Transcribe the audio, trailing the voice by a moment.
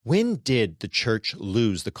When did the church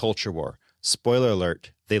lose the culture war? Spoiler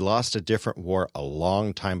alert, they lost a different war a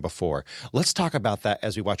long time before. Let's talk about that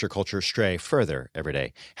as we watch our culture stray further every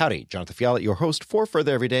day. Howdy, Jonathan Fiala, your host for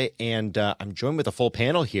Further Every Day, and I'm joined with a full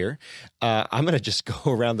panel here. I'm going to just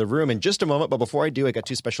go around the room in just a moment, but before I do, I got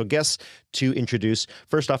two special guests to introduce.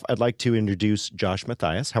 First off, I'd like to introduce Josh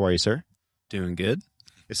Matthias. How are you, sir? Doing good.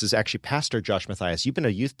 This is actually Pastor Josh Matthias. You've been a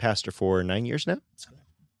youth pastor for 9 years now?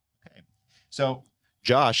 Okay. So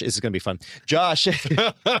Josh, this is going to be fun. Josh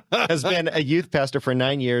has been a youth pastor for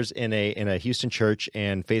 9 years in a Houston church,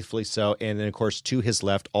 and faithfully so. And then, of course, to his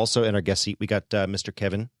left, also in our guest seat, we got Mr.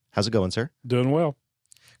 Kevin. How's it going, sir? Doing well.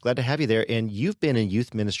 Glad to have you there. And you've been in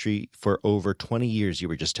youth ministry for over 20 years, you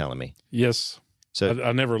were just telling me. Yes. So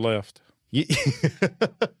I never left.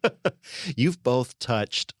 You've both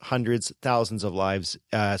touched hundreds, thousands of lives.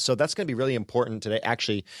 So that's going to be really important today.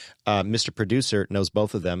 Actually, Mr. Producer knows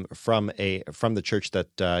both of them from the church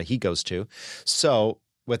that he goes to. So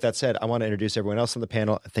with that said, I want to introduce everyone else on the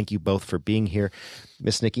panel. Thank you both for being here.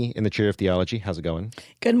 Miss Nikki in the chair of theology. How's it going?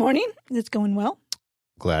 Good morning. It's going well.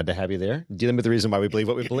 Glad to have you there. Dealing with the reason why we believe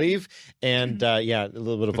what we believe. And a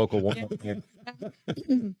little bit of vocal warm-up here.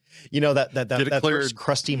 You know, that first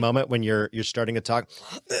crusty moment when you're starting to talk.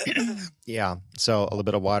 Yeah. So a little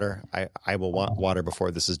bit of water. I will want water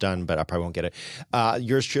before this is done, but I probably won't get it.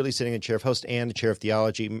 Yours truly sitting in the chair of host and the chair of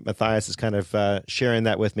theology. Matthias is kind of sharing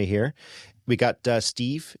that with me here. We got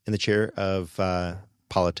Steve in the chair of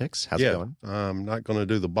politics. How's it going? I'm not going to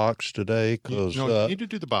do the box today because you need to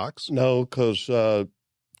do the box. No, because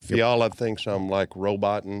Fiala thinks I'm like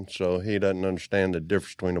roboting, so he doesn't understand the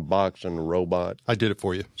difference between a box and a robot. I did it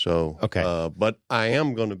for you. So okay, but I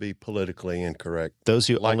am going to be politically incorrect. Those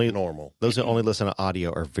who like only listen to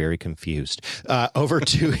audio are very confused. Over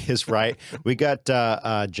to his right, we got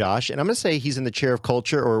Josh, and I'm going to say he's in the chair of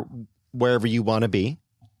culture or wherever you want to be.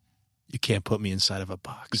 You can't put me inside of a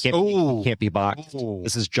box. You can't be boxed.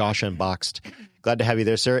 This is Josh Unboxed. Glad to have you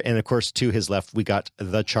there, sir. And of course, to his left, we got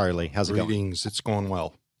the Charlie. How's it going? Greetings. It's going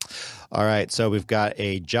well. All right. So we've got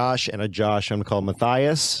a Josh and a Josh. I'm going to call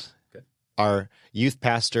Matthias, our youth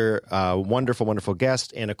pastor, wonderful, wonderful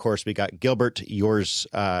guest. And of course, we got Gilbert, yours,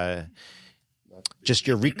 just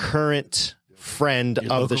your recurrent friend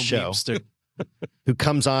of the show who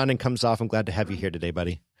comes on and comes off. I'm glad to have you here today,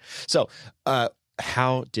 buddy. So,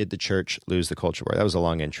 how did the church lose the culture war? That was a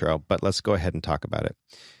long intro, but let's go ahead and talk about it.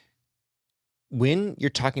 When you're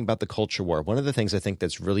talking about the culture war, one of the things I think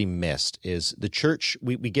that's really missed is the church,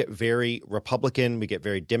 we get very Republican, we get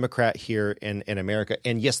very Democrat here in America.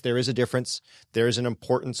 And yes, there is a difference. There is an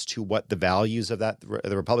importance to what the values of that.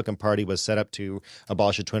 The Republican Party was set up to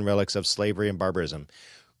abolish the twin relics of slavery and barbarism.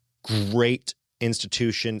 Great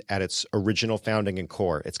institution at its original founding and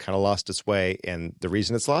core. It's kind of lost its way. And the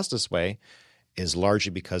reason it's lost its way is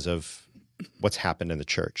largely because of what's happened in the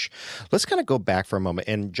church. Let's kind of go back for a moment.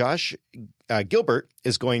 And Josh Gilbert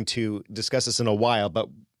is going to discuss this in a while, but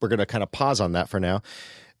we're going to kind of pause on that for now.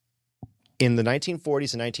 In the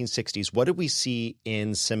 1940s and 1960s, what did we see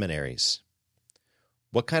in seminaries?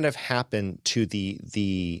 What kind of happened to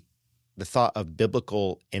the thought of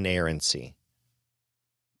biblical inerrancy?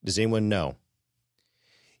 Does anyone know?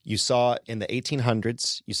 You saw in the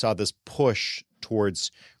 1800s, you saw this push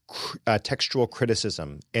towards textual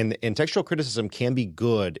criticism, and textual criticism can be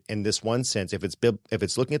good in this one sense if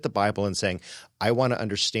it's looking at the Bible and saying, I want to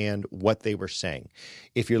understand what they were saying.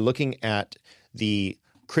 If you're looking at the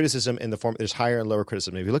criticism in the form, there's higher and lower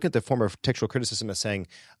criticism. If you look at the form of textual criticism as saying,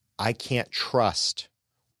 I can't trust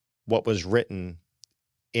what was written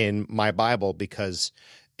in my Bible because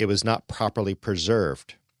it was not properly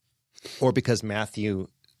preserved, or because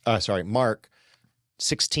Mark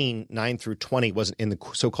 16, 9 through 20 wasn't in the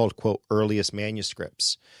so-called, quote, earliest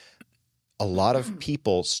manuscripts. A lot of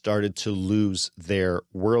people started to lose their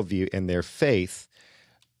worldview and their faith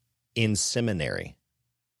in seminary.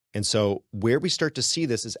 And so where we start to see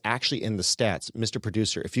this is actually in the stats. Mr.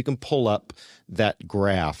 Producer, if you can pull up that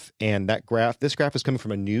graph, and this graph is coming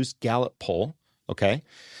from a News Gallup poll, okay?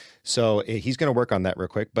 So he's going to work on that real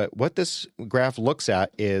quick. But what this graph looks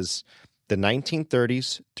at is the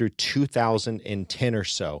 1930s through 2010 or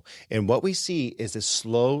so. And what we see is a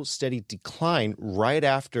slow, steady decline right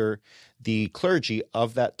after the clergy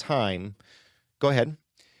of that time, go ahead,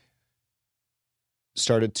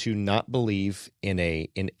 started to not believe in an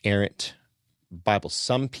inerrant Bible.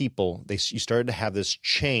 Some people, you started to have this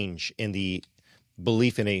change in the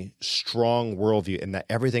belief in a strong worldview and that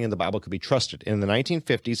everything in the Bible could be trusted. In the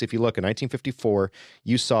 1950s, if you look at 1954,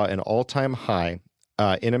 you saw an all-time high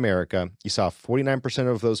in America, you saw 49%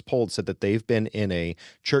 of those polled said that they've been in a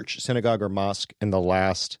church, synagogue, or mosque in the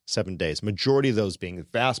last 7 days. Vast majority of those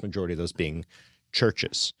being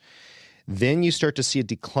churches. Then you start to see a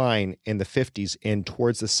decline in the 50s, and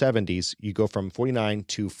towards the 70s, you go from 49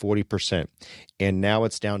 to 40%. And now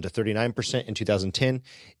it's down to 39% in 2010.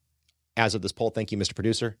 As of this poll, thank you, Mr.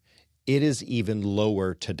 Producer, it is even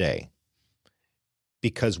lower today.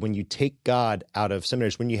 Because when you take God out of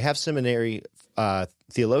seminaries, when you have seminary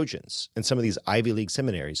theologians in some of these Ivy League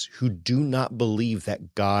seminaries who do not believe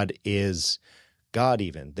that God is God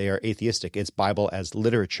even, they are atheistic, it's Bible as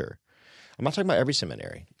literature. I'm not talking about every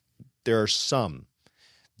seminary. There are some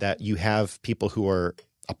that you have people who are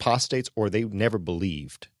apostates or they never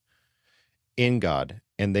believed in God,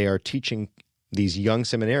 and they are teaching these young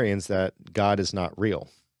seminarians that God is not real.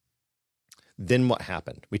 Then what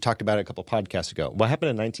happened? We talked about it a couple podcasts ago. What happened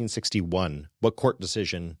in 1961? What court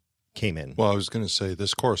decision came in? Well, I was going to say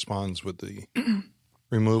this corresponds with the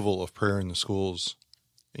removal of prayer in the schools.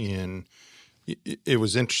 And it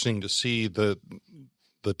was interesting to see the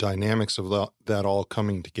dynamics of that all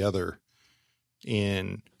coming together.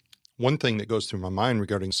 And one thing that goes through my mind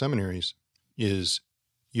regarding seminaries is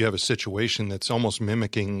you have a situation that's almost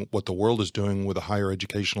mimicking what the world is doing with the higher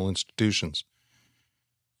educational institutions.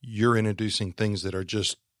 You're introducing things that are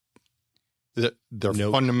just that they're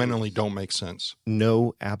fundamentally don't make sense.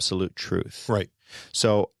 No absolute truth. Right.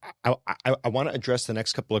 So I want to address the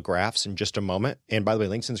next couple of graphs in just a moment. And by the way,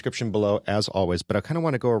 links in the description below as always. But I kind of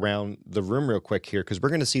want to go around the room real quick here because we're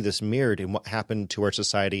going to see this mirrored in what happened to our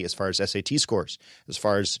society as far as SAT scores, as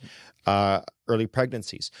far as early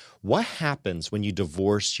pregnancies. What happens when you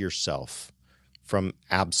divorce yourself from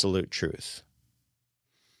absolute truth?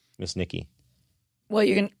 Miss Nikki. Well,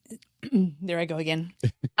 you're going there I go again.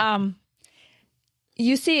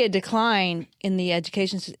 You see a decline in the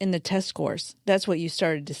education, in the test scores. That's what you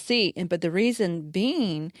started to see. But the reason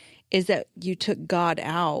being is that you took God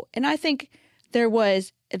out. And I think there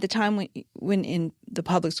was, at the time when in the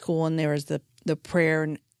public school and there was the prayer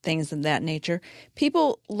and things of that nature,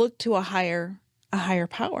 people looked to a higher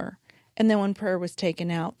power. And then when prayer was taken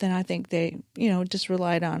out, then I think they, just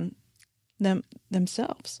relied on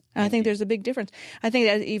themselves. And I think there's a big difference. I think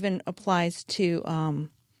that even applies to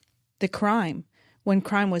the crime. When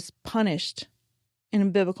crime was punished in a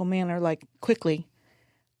biblical manner, like quickly,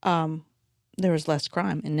 there was less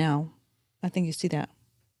crime. And now I think you see that.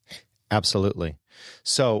 Absolutely.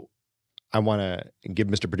 So I want to give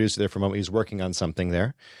Mr. Producer there for a moment. He's working on something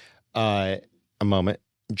there. A moment.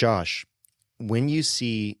 Josh, when you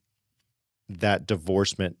see that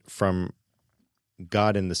divorcement from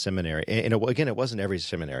God in the seminary, and again, it wasn't every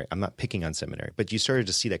seminary. I'm not picking on seminary, but you started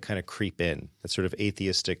to see that kind of creep in, that sort of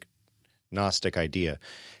atheistic, Gnostic idea.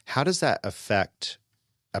 How does that affect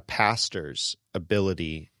a pastor's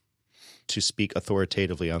ability to speak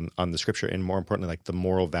authoritatively on the scripture and, more importantly, like the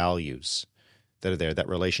moral values that are there, that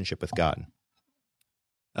relationship with God?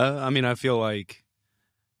 I feel like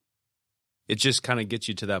it just kind of gets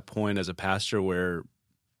you to that point as a pastor where,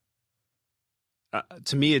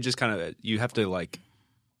 to me, it just kind of, you have to like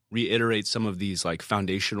reiterate some of these like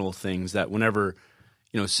foundational things that whenever,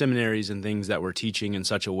 seminaries and things that we're teaching in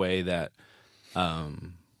such a way that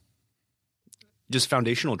just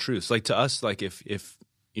foundational truths. Like to us, like if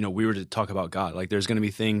we were to talk about God, like there's going to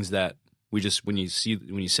be things that we just, when you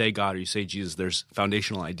say God or you say Jesus, there's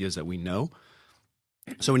foundational ideas that we know.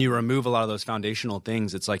 So when you remove a lot of those foundational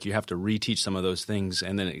things, it's like you have to reteach some of those things,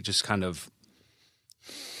 and then it just kind of,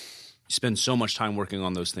 you spend so much time working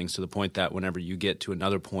on those things to the point that whenever you get to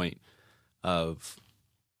another point of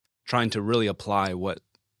trying to really apply what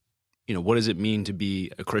does it mean to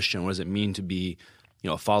be a Christian? What does it mean to be,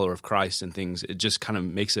 a follower of Christ and things? It just kind of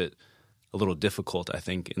makes it a little difficult, I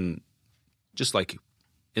think, in just like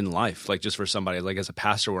in life, like just for somebody, like as a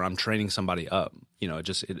pastor where I'm training somebody up,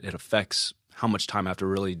 it affects how much time I have to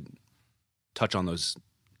really touch on those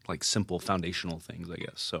like simple foundational things, I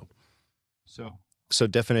guess. So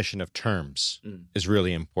definition of terms is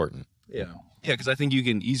really important. Yeah. Yeah, because I think you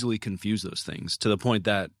can easily confuse those things to the point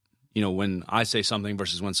that, when I say something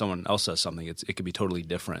versus when someone else says something, it could be totally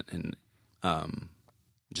different in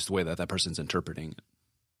just the way that person's interpreting it.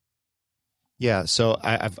 Yeah, so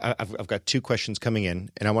I've got two questions coming in,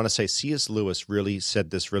 and I want to say C.S. Lewis really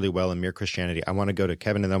said this really well in Mere Christianity. I want to go to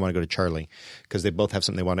Kevin and then I want to go to Charlie because they both have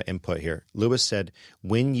something they want to input here. Lewis said,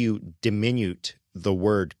 when you diminute the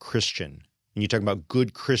word Christian, and you talk about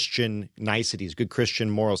good Christian niceties, good Christian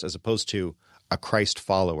morals, as opposed to a Christ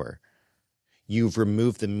follower, you've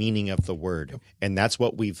removed the meaning of the word. And that's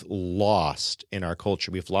what we've lost in our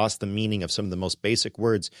culture. We've lost the meaning of some of the most basic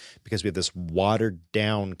words because we have this watered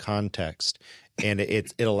down context, and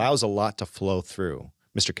it allows a lot to flow through.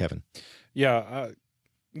 Mr. Kevin. Yeah.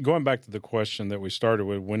 Going back to the question that we started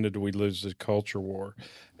with, when did we lose the culture war?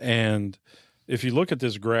 And if you look at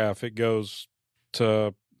this graph, it goes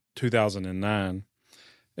to 2009.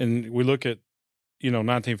 And we look at,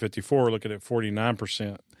 1954, look at it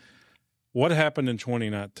 49%. What happened in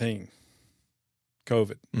 2019?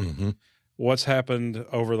 COVID. Mm-hmm. What's happened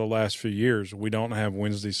over the last few years? We don't have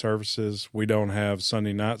Wednesday services. We don't have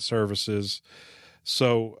Sunday night services.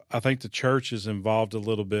 So I think the church is involved a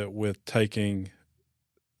little bit with taking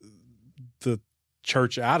the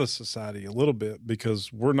church out of society a little bit,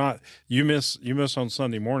 because we're not, you miss on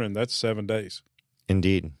Sunday morning, that's 7 days.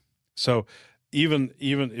 Indeed. So even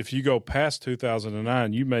if you go past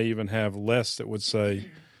 2009, you may even have less that would say,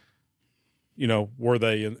 were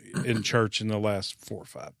they in church in the last 4 or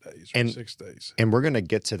 5 days or 6 days? And we're going to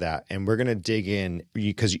get to that, and we're going to dig in,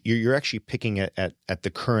 because you're actually picking at the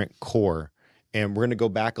current core, and we're going to go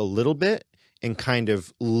back a little bit and kind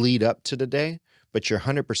of lead up to today. But you're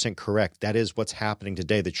 100% correct. That is what's happening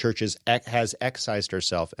today. The church has excised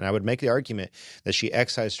herself. And I would make the argument that she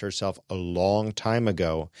excised herself a long time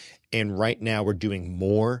ago. And right now we're doing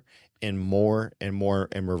more and more and more,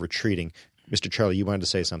 and we're retreating. Mr. Charlie, you wanted to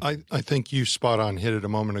say something. I think you spot on hit it a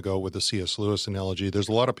moment ago with the C.S. Lewis analogy. There's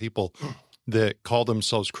a lot of people that call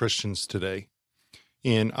themselves Christians today.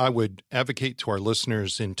 And I would advocate to our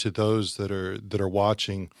listeners and to those that are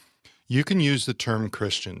watching, you can use the term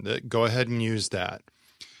Christian. Go ahead and use that.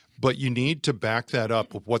 But you need to back that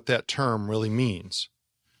up with what that term really means.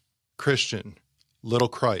 Christian, little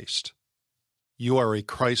Christ. You are a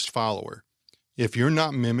Christ follower. If you're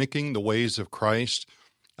not mimicking the ways of Christ,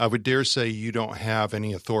 I would dare say you don't have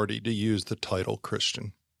any authority to use the title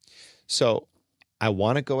Christian. So I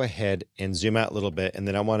want to go ahead and zoom out a little bit, and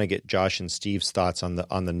then I want to get Josh and Steve's thoughts on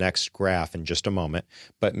the next graph in just a moment.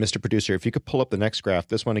 But Mr. Producer, if you could pull up the next graph.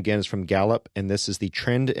 This one again is from Gallup, and this is the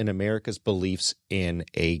trend in America's beliefs in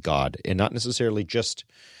a God, and not necessarily just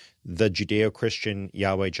the Judeo-Christian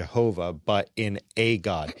Yahweh Jehovah, but in a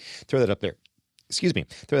God. Throw that up there. Excuse me.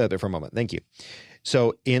 Throw that up there for a moment. Thank you.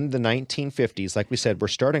 So in the 1950s, like we said, we're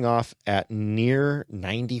starting off at near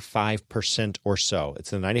 95% or so.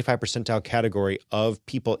 It's the 95 percentile category of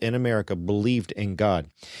people in America believed in God.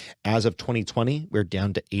 As of 2020, we're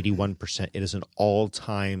down to 81%. It is an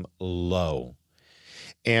all-time low.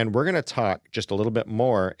 And we're going to talk just a little bit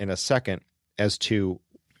more in a second as to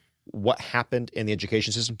what happened in the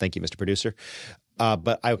education system. Thank you, Mr. Producer.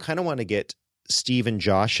 But I kind of want to get Steve and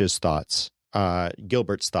Josh's thoughts,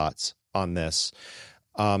 Gilbert's thoughts on this.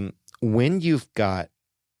 When you've got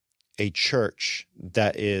a church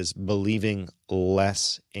that is believing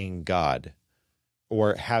less in God,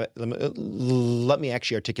 or let me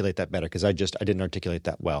actually articulate that better, because I didn't articulate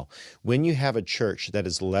that well. When you have a church that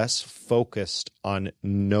is less focused on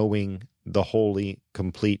knowing the holy,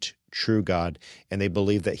 complete, true God, and they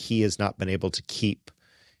believe that he has not been able to keep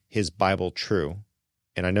his Bible true,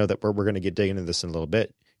 and I know that we're going to get digging into this in a little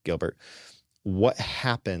bit, Gilbert, what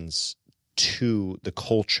happens to the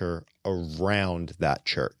culture around that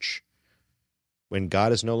church when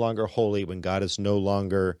God is no longer holy, when God is no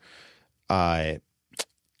longer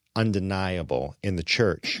undeniable in the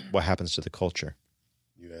church? What happens to the culture?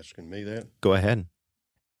 You asking me that? Go ahead.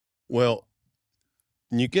 Well,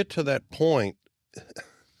 when you get to that point,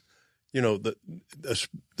 the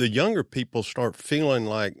younger people start feeling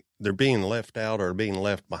like they're being left out or being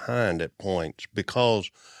left behind at points,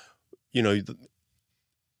 because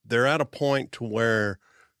they're at a point to where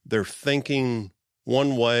they're thinking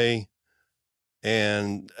one way,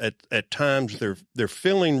 and at times they're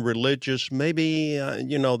feeling religious. Maybe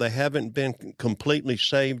they haven't been completely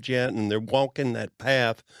saved yet, and they're walking that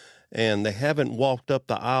path, and they haven't walked up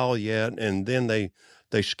the aisle yet, and then they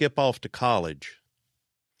skip off to college,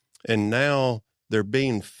 and now they're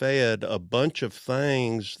being fed a bunch of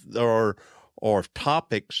things or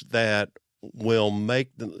topics that will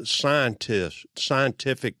make the scientism,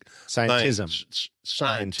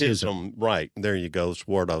 right, there you go, that's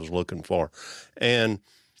the word I was looking for. And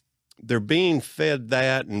they're being fed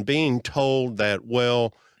that and being told that,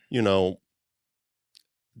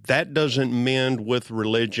 that doesn't mend with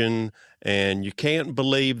religion, and you can't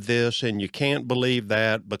believe this and you can't believe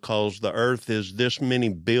that because the earth is this many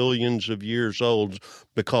billions of years old,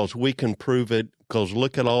 because we can prove it, because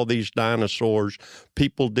look at all these dinosaurs.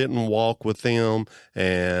 People didn't walk with them,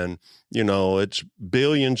 and, you know, it's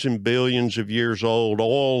billions and billions of years old.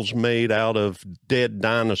 Oil's made out of dead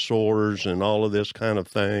dinosaurs and all of this kind of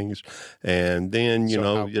things. And then,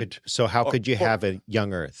 how could you have a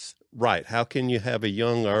young earth? Right. How can you have a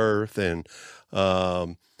young earth? And,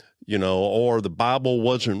 or the Bible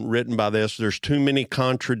wasn't written by this. There's too many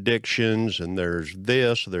contradictions, and there's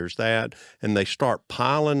this, there's that. And they start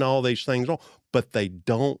piling all these things on, but they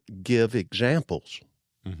don't give examples.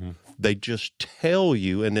 Mm-hmm. They just tell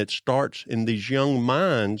you, and it starts in these young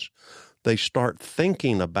minds. They start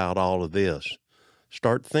thinking about all of this.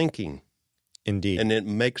 Start thinking. Indeed. And it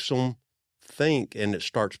makes them think, and it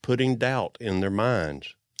starts putting doubt in their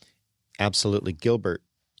minds. Absolutely. Gilbert,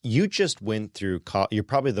 you just went through, you're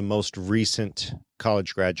probably the most recent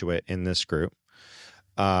college graduate in this group.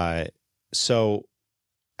 So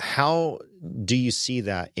how do you see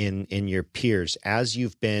that in your peers as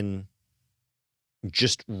you've been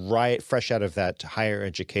just fresh out of that higher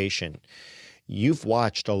education? You've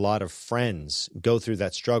watched a lot of friends go through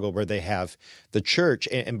that struggle where they have the church.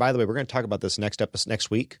 And by the way, we're going to talk about this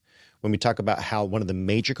next week when we talk about how one of the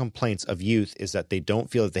major complaints of youth is that they don't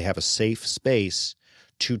feel that they have a safe space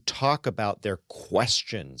to talk about their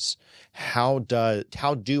questions. How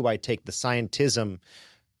do I take the scientism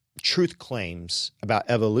truth claims about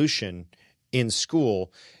evolution in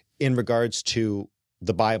school in regards to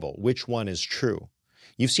the Bible? Which one is true?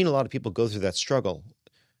 You've seen a lot of people go through that struggle.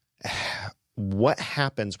 What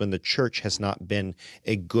happens when the church has not been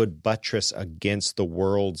a good buttress against the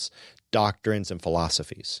world's doctrines and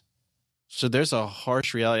philosophies? So there's a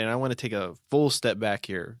harsh reality, and I want to take a full step back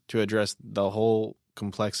here to address the whole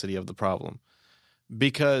complexity of the problem.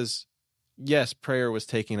 Because, yes, prayer was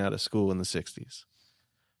taken out of school in the 60s.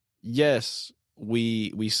 Yes,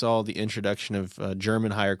 we saw the introduction of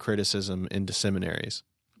German higher criticism into seminaries.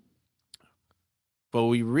 But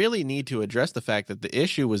we really need to address the fact that the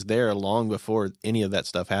issue was there long before any of that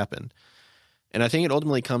stuff happened. And I think it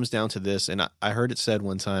ultimately comes down to this, and I heard it said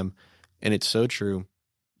one time, and it's so true.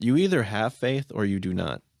 You either have faith or you do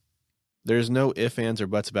not. There's no ifs, ands, or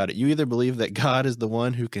buts about it. You either believe that God is the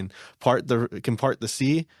one who can part the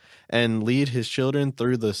sea and lead his children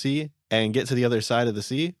through the sea and get to the other side of the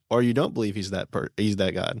sea, or you don't believe he's that God.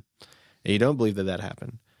 And you don't believe that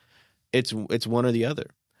happened. It's one or the other.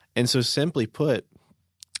 And so simply put,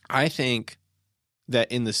 I think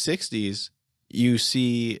that in the 60s, you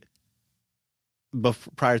see,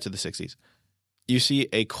 prior to the 60s, you see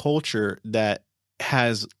a culture that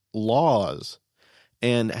has laws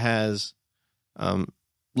and has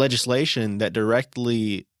legislation that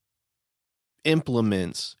directly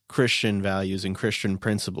implements Christian values and Christian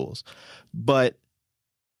principles. But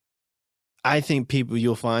I think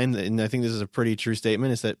you'll find, and I think this is a pretty true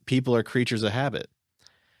statement, is that people are creatures of habit.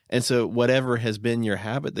 And so whatever has been your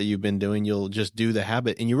habit that you've been doing, you'll just do the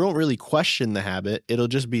habit, and you won't really question the habit. It'll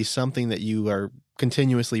just be something that you are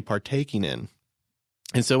continuously partaking in.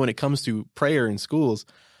 And so when it comes to prayer in schools,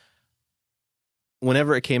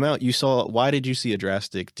 whenever it came out, why did you see a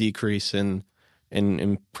drastic decrease in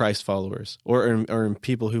Christ followers or in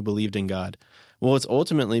people who believed in God? Well, it's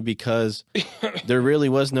ultimately because there really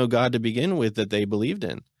was no God to begin with that they believed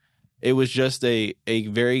in. It was just it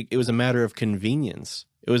was a matter of convenience.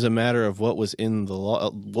 It was a matter of what was in the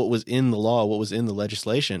law, what was in the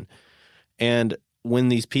legislation. And when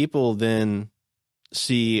these people then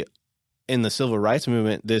see in the civil rights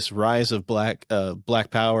movement this rise of black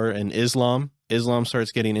power and Islam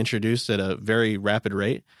starts getting introduced at a very rapid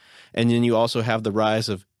rate. And then you also have the rise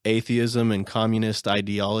of atheism and communist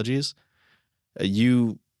ideologies.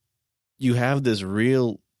 You have this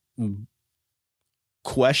real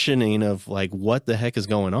questioning of like, what the heck is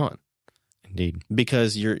going on? Indeed.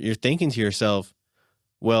 Because you're thinking to yourself,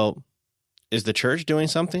 well, is the church doing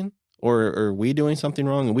something or are we doing something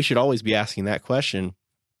wrong? And we should always be asking that question.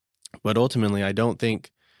 But ultimately, I don't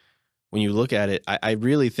think when you look at it, I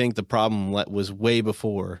really think the problem was way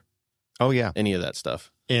before any of that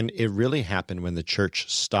stuff. And it really happened when the church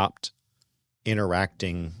stopped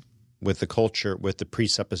interacting with the culture with the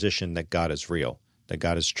presupposition that God is real, that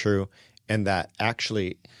God is true, and that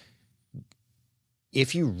actually,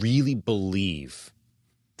 if you really believe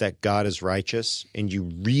that God is righteous and you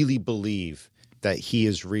really believe that he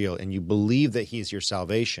is real and you believe that he is your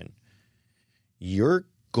salvation, you're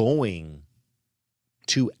going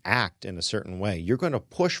to act in a certain way. You're going to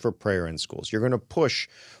push for prayer in schools. You're going to push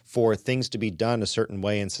for things to be done a certain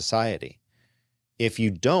way in society. If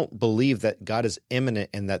you don't believe that God is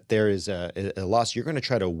imminent and that there is a loss, you're going to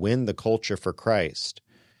try to win the culture for Christ.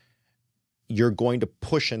 You're going to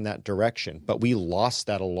push in that direction. But we lost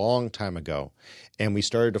that a long time ago. And we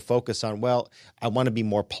started to focus on, well, I want to be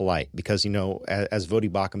more polite because, as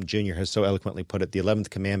Vodi Bakum Jr. has so eloquently put it, the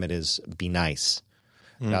 11th commandment is be nice.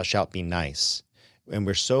 Thou shalt be nice. And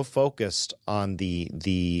we're so focused on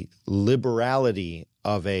the liberality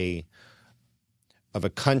of a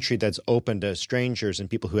country that's open to strangers and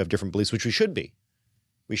people who have different beliefs, which we should be.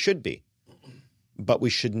 We should be. But we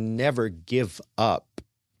should never give up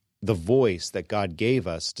the voice that God gave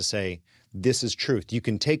us to say, this is truth. You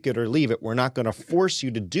can take it or leave it. We're not going to force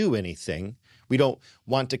you to do anything. We don't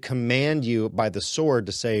want to command you by the sword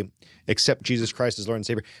to say, accept Jesus Christ as Lord and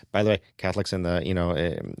Savior. By the way, Catholics in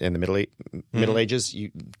the Middle Ages,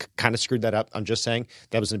 you kind of screwed that up. I'm just saying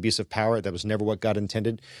that was an abuse of power. That was never what God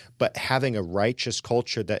intended. But having a righteous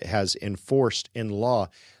culture that has enforced in law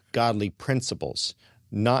godly principles,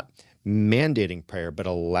 not mandating prayer, but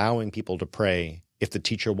allowing people to pray if the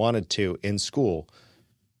teacher wanted to in school,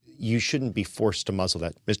 you shouldn't be forced to muzzle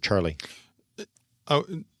that. Ms. Charlie.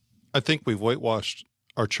 I think we've whitewashed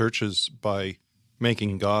our churches by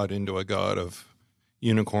making God into a God of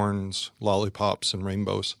unicorns, lollipops, and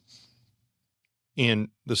rainbows. And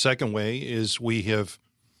the second way is we have,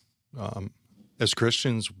 as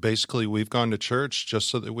Christians, basically we've gone to church just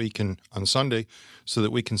so that we can, on Sunday, so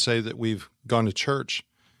that we can say that we've gone to church.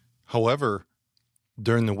 However,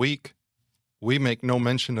 during the week, we make no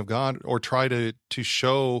mention of God or try to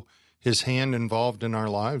show his hand involved in our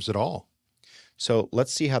lives at all. So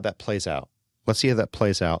let's see how that plays out.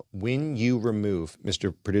 When you remove,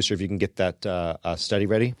 Mr. Producer, if you can get that study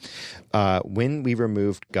ready, when we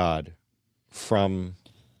removed God from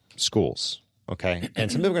schools, okay?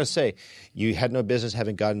 And some people are going to say, you had no business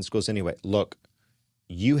having God in schools anyway. Look,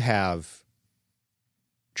 you have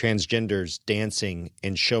transgenders dancing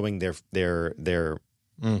and showing their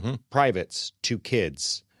privates to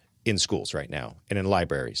kids in schools right now and in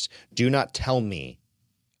libraries. Do not tell me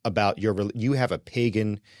about you have a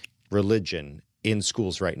pagan religion in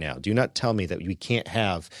schools right now. Do not tell me that we can't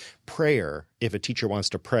have prayer if a teacher wants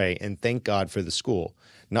to pray and thank God for the school.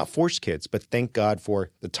 Not force kids, but thank God for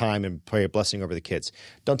the time and pray a blessing over the kids.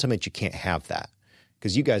 Don't tell me that you can't have that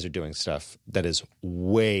because you guys are doing stuff that is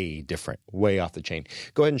way different, way off the chain.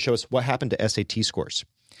 Go ahead and show us what happened to SAT scores.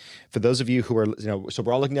 For those of you who are, so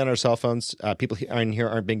we're all looking down at our cell phones. People in here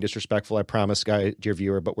aren't being disrespectful, I promise, dear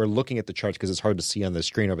viewer, but we're looking at the charts because it's hard to see on the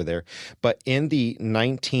screen over there. But in the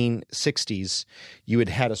 1960s, you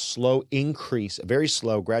had a slow increase, a very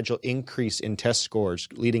slow, gradual increase in test scores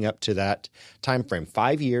leading up to that time frame.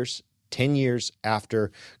 5 years, 10 years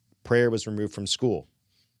after prayer was removed from school.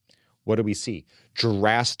 What do we see?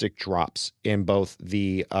 Drastic drops in both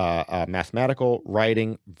the mathematical,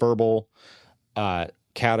 writing, verbal,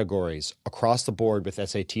 categories across the board with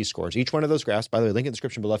SAT scores. Each one of those graphs, by the way, link in the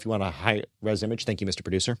description below if you want a high-res image. Thank you, Mr.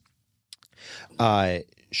 Producer.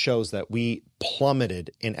 Shows that we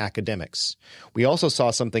plummeted in academics. We also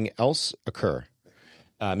saw something else occur.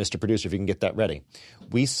 Mr. Producer, if you can get that ready.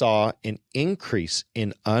 We saw an increase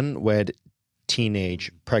in unwed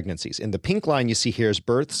teenage pregnancies. In the pink line you see here is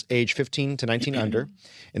births age 15 to 19 under,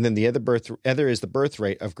 and then the other is the birth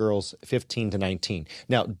rate of girls 15 to 19.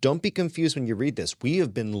 Now, don't be confused when you read this. We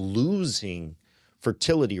have been losing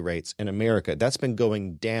fertility rates in America. That's been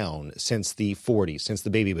going down since the 40s, since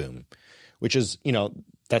the baby boom, which is,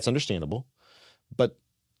 that's understandable, but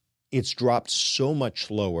it's dropped so much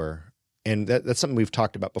lower, and that's something we've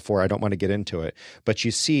talked about before. I don't want to get into it, but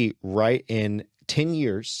you see right in 10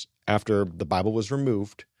 years after the Bible was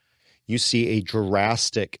removed, you see a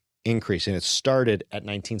drastic increase, and it started at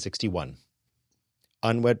 1961.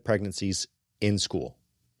 Unwed pregnancies in school.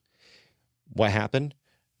 What happened?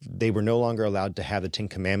 They were no longer allowed to have the 10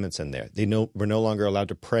 Commandments in there. They were no longer allowed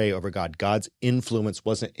to pray over God. God's influence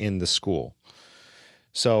wasn't in the school.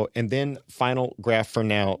 So, and then final graph for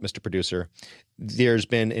now, Mr. Producer, there's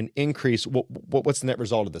been an increase. What's the net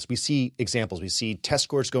result of this? We see examples. We see test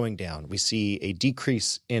scores going down. We see a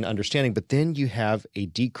decrease in understanding, but then you have a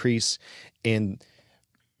decrease in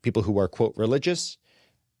people who are, quote, religious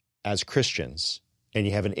as Christians, and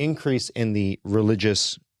you have an increase in the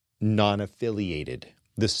religious non-affiliated,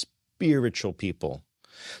 the spiritual people.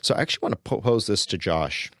 So I actually want to pose this to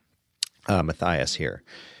Josh Matthias here.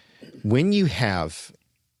 When you have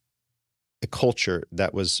a culture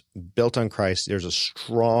that was built on Christ, there's a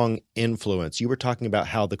strong influence. You were talking about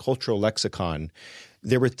how the cultural lexicon,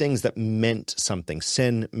 there were things that meant something.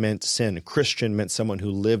 Sin meant sin. Christian meant someone who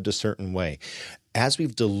lived a certain way. As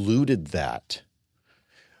we've diluted that,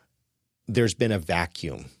 there's been a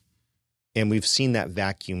vacuum. And we've seen that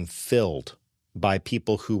vacuum filled by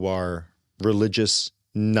people who are religious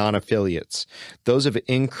non-affiliates. Those have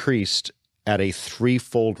increased at a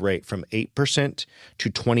threefold rate from 8% to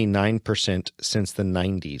 29% since the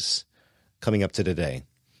 90s, coming up to today.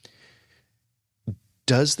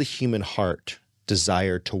 Does the human heart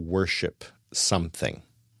desire to worship something?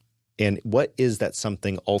 And what is that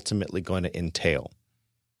something ultimately going to entail?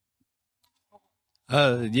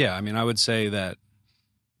 Yeah, I mean, I would say that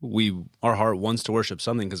our heart wants to worship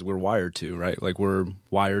something because we're wired to, right? Like we're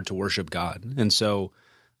wired to worship God. And so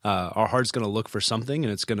our heart's going to look for something,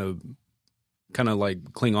 and it's going to kind of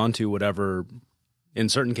like cling on to whatever, in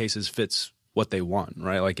certain cases, fits what they want,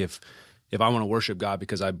 right? Like if I want to worship God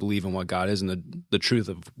because I believe in what God is and the truth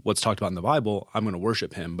of what's talked about in the Bible, I'm going to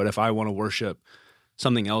worship him. But if I want to worship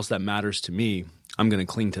something else that matters to me, I'm going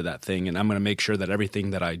to cling to that thing, and I'm going to make sure that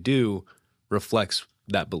everything that I do reflects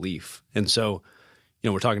that belief. And so,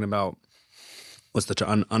 we're talking about what's the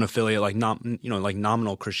term, unaffiliate, like not, like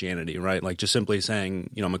nominal Christianity, right? Like just simply saying,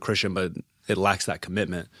 I'm a Christian, but it lacks that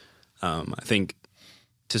commitment. I think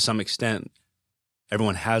to some extent,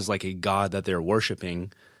 everyone has like a God that they're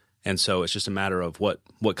worshiping, and so it's just a matter of what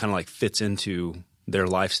kind of like fits into their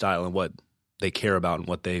lifestyle and what they care about and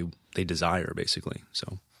what they desire, basically.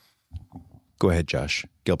 So, Go ahead, Josh.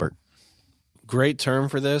 Gilbert. Great term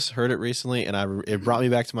for this. Heard it recently, and it brought me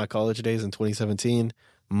back to my college days in 2017.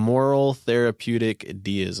 Moral therapeutic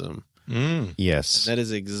deism. Yes. That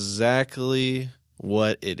is exactly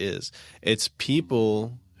what it is. It's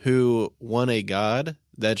people who want a God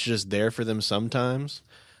that's just there for them sometimes.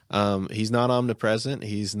 He's not omnipresent.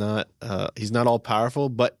 He's not all powerful,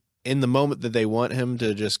 but in the moment that they want him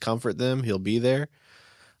to just comfort them, he'll be there.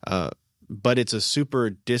 But it's a super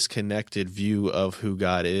disconnected view of who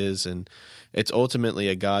God is, and it's ultimately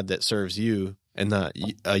a God that serves you and not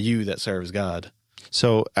a you that serves God.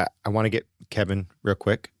 So I want to get Kevin real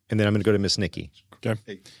quick, and then I'm going to go to Miss Nikki.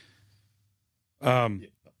 Okay.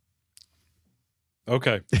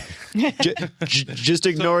 Okay. Just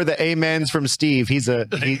ignore the amens from Steve.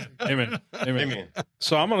 Amen.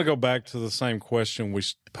 So I'm going to go back to the same question we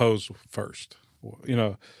posed first.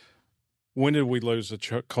 When did we lose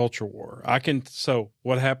the culture war? So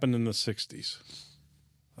what happened in the 60s?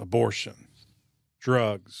 Abortion,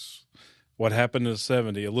 drugs. What happened in the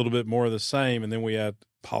 70s? A little bit more of the same, and then we had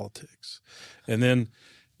politics. And then,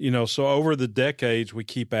 so over the decades, we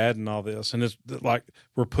keep adding all this, and it's like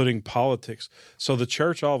we're putting politics. So the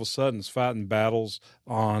church all of a sudden is fighting battles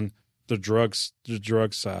on the drug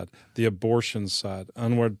side, the abortion side,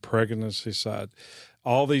 unwed pregnancy side,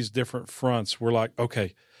 all these different fronts. We're like,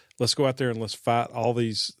 okay, let's go out there and let's fight all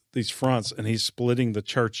these fronts. And he's splitting the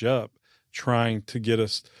church up, trying to get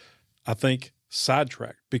us, I think,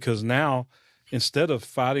 sidetracked. Because now, instead of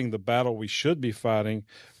fighting the battle we should be fighting,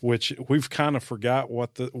 which we've kind of forgot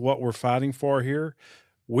what we're fighting for here,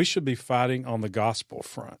 we should be fighting on the gospel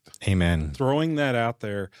front. Amen. Throwing that out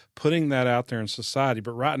there, putting that out there in society.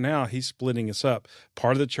 But right now, he's splitting us up.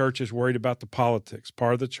 Part of the church is worried about the politics.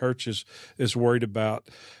 Part of the church is worried about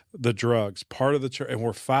the drugs. Part of the church, and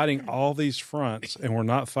we're fighting all these fronts, and we're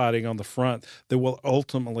not fighting on the front that will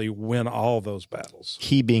ultimately win all those battles.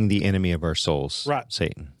 He being the enemy of our souls. Right.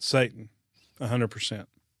 Satan. 100%.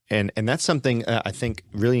 And that's something I think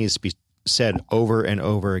really needs to be said over and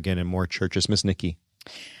over again in more churches. Miss Nikki.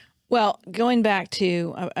 Well, going back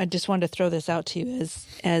to, I just wanted to throw this out to you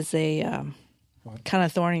as a kind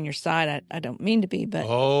of thorn in your side. I don't mean to be, but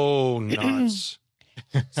nuts.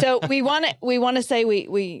 So we want to say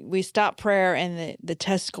we stopped prayer and the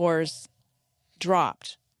test scores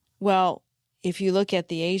dropped. Well, if you look at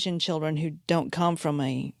the Asian children who don't come from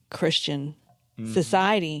a Christian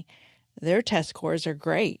society, their test scores are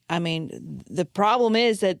great. I mean, the problem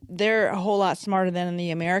is that they're a whole lot smarter than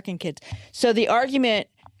the American kids. So the argument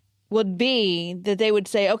would be that they would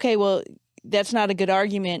say, okay, well, that's not a good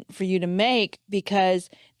argument for you to make because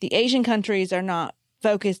the Asian countries are not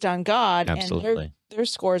focused on God. Absolutely. And their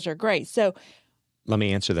scores are great. So let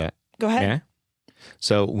me answer that. Go ahead. Yeah?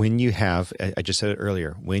 So when you have, I just said it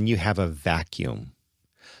earlier, when you have a vacuum,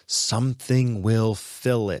 something will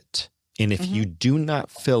fill it. And if you do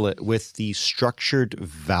not fill it with the structured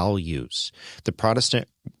values, the Protestant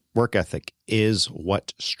work ethic is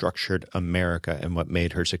what structured America and what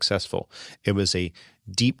made her successful. It was a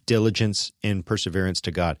deep diligence and perseverance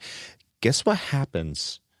to God. Guess what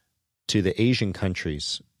happens to the Asian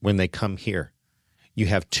countries when they come here? You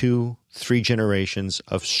have 2-3 generations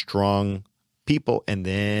of strong people, and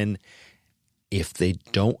then if they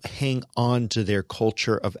don't hang on to their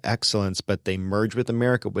culture of excellence, but they merge with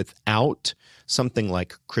America without something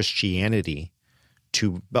like Christianity,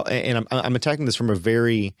 and I'm attacking this from a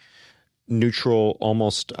very neutral,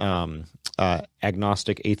 almost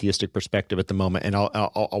agnostic, atheistic perspective at the moment, and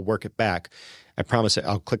I'll work it back. I promise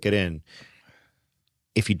I'll click it in.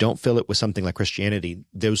 If you don't fill it with something like Christianity,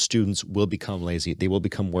 those students will become lazy. They will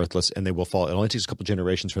become worthless, and they will fall. It only takes a couple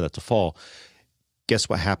generations for that to fall. Guess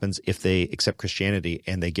what happens if they accept Christianity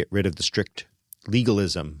and they get rid of the strict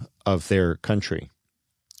legalism of their country?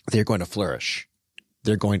 They're going to flourish.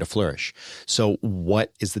 They're going to flourish. So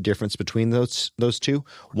what is the difference between those two?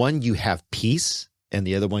 One, you have peace, and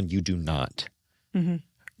the other one, you do not. Mm-hmm.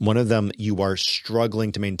 One of them, you are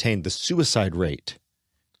struggling to maintain. The suicide rate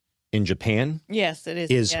in Japan Yes, it is.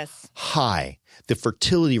 is Yes. high. The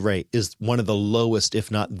fertility rate is one of the lowest, if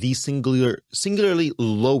not the singularly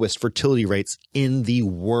lowest fertility rates in the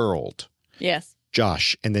world. Yes.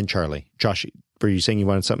 Josh, and then Charlie. Josh, were you saying you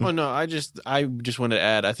wanted something? Oh no, I just wanted to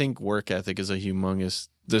add. I think work ethic is a humongous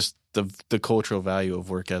the cultural value of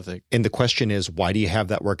work ethic. And the question is, why do you have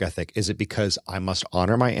that work ethic? Is it because I must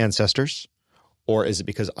honor my ancestors? Or is it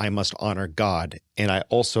because I must honor God and I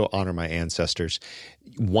also honor my ancestors?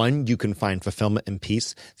 One, you can find fulfillment and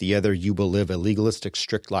peace. The other, you will live a legalistic,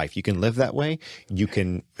 strict life. You can live that way. You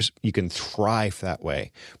can thrive that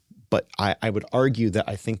way. But I would argue that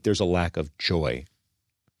I think there's a lack of joy.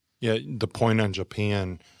 Yeah, the point on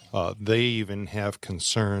Japan, they even have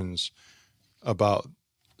concerns about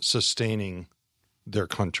sustaining their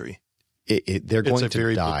country. They're going It's a to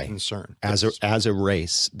very die big concern. as a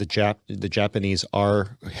race. The Japanese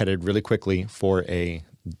are headed really quickly for a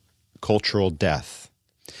cultural death.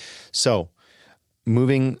 So,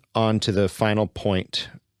 moving on to the final point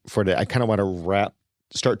for today, I kind of want to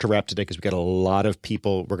start to wrap today because we got a lot of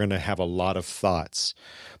people. We're going to have a lot of thoughts,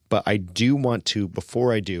 but I do want to,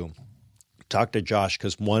 before I do, talk to Josh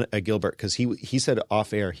Gilbert, because he said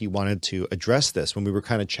off air he wanted to address this when we were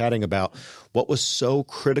kind of chatting about what was so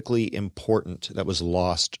critically important that was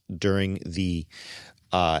lost during the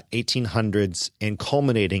 1800s and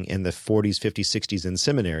culminating in the 40s, 50s, 60s in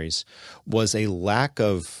seminaries was a lack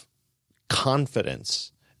of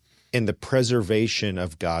confidence in the preservation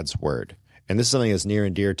of God's word. And this is something that's near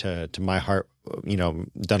and dear to my heart. Done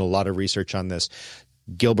a lot of research on this.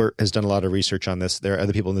 Gilbert has done a lot of research on this. There are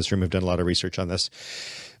other people in this room who have done a lot of research on this.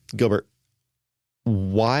 Gilbert,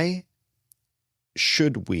 why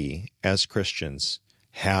should we as Christians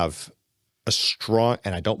have a strong,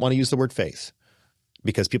 and I don't want to use the word faith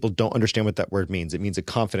because people don't understand what that word means. It means a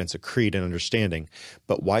confidence, a creed, and understanding.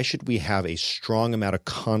 But why should we have a strong amount of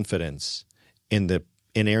confidence in the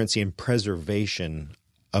inerrancy and preservation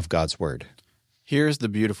of God's word? Here's the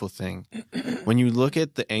beautiful thing. When you look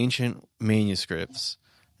at the ancient manuscripts,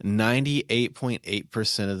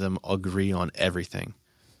 98.8% of them agree on everything.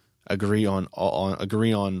 Agree on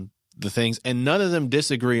the things, and none of them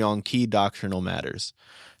disagree on key doctrinal matters.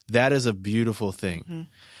 That is a beautiful thing. Mm-hmm.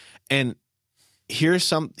 And here's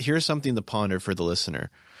something to ponder for the listener.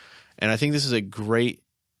 And I think this is a great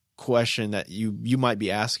question that you might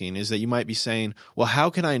be asking, is that you might be saying, well,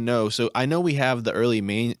 how can I know? So I know we have the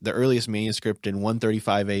earliest manuscript in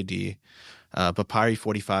 135 AD, Papyri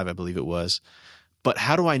 45, I believe it was. But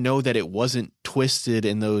how do I know that it wasn't twisted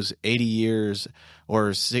in those 80 years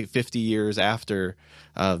or 50 years after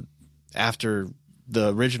the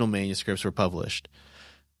original manuscripts were published?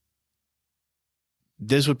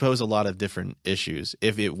 This would pose a lot of different issues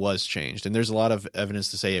if it was changed. And there's a lot of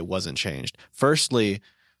evidence to say it wasn't changed. Firstly,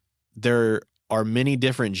 there are many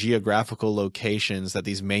different geographical locations that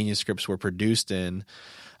these manuscripts were produced in,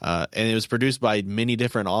 and it was produced by many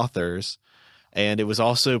different authors, and it was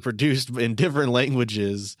also produced in different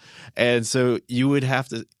languages. And so you would have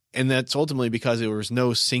to, and that's ultimately because there was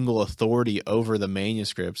no single authority over the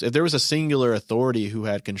manuscripts. If there was a singular authority who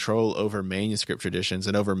had control over manuscript traditions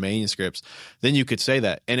and over manuscripts, then you could say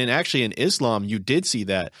that. And actually in Islam, you did see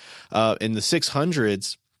that. In the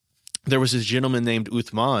 600s, there was this gentleman named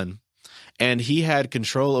Uthman, and he had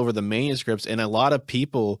control over the manuscripts, and a lot of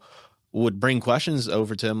people would bring questions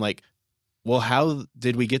over to him like, well, how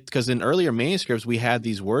did we get – because in earlier manuscripts we had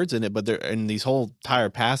these words in it, but they're in these whole entire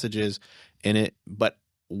passages in it, but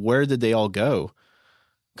where did they all go?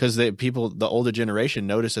 Because the older generation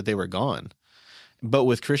noticed that they were gone. But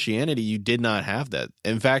with Christianity, you did not have that.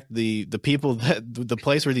 In fact, the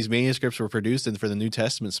place where these manuscripts were produced, and for the New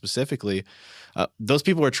Testament specifically, those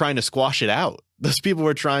people were trying to squash it out. Those people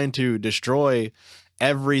were trying to destroy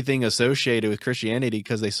everything associated with Christianity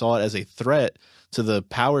because they saw it as a threat to the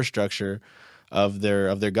power structure of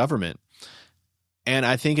their government. And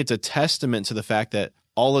I think it's a testament to the fact that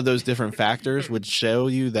all of those different factors would show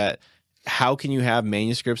you that how can you have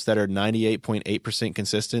manuscripts that are 98.8%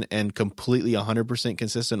 consistent and completely 100%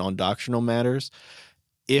 consistent on doctrinal matters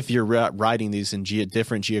if you're writing these in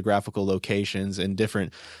different geographical locations and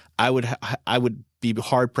different, I would be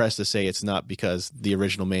hard pressed to say it's not because the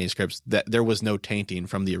original manuscripts, that there was no tainting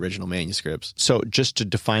from the original manuscripts. So just to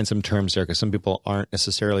define some terms there, because some people aren't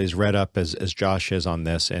necessarily as read up as Josh is on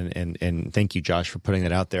this, and thank you, Josh, for putting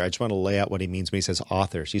that out there. I just want to lay out what he means when he says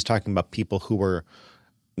authors. He's talking about people who were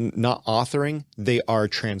not authoring; they are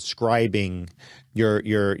transcribing your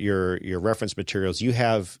reference materials. You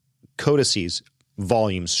have codices,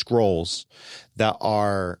 volumes, scrolls that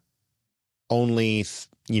are only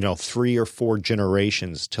 3 or 4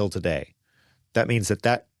 generations till today. That means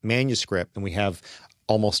that manuscript, and we have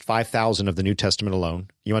almost 5,000 of the New Testament alone.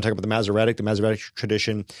 You want to talk about the Masoretic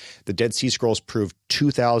tradition, the Dead Sea Scrolls prove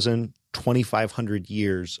 2,500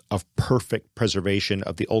 years of perfect preservation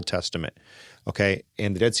of the Old Testament. Okay.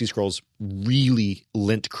 And the Dead Sea Scrolls really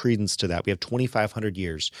lent credence to that. We have 2,500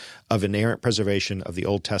 years of inerrant preservation of the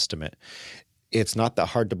Old Testament. It's not that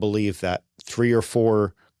hard to believe that 3 or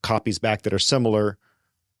 4 copies back that are similar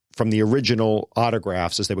from the original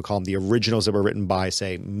autographs, as they would call them, the originals that were written by,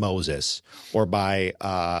 say, Moses or by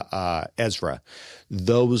Ezra,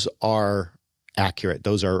 those are accurate.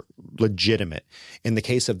 Those are legitimate. In the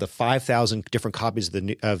case of the 5,000 different copies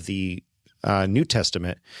of the New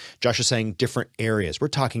Testament, Josh is saying different areas. We're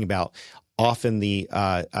talking about often the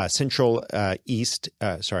Central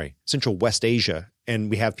West Asia.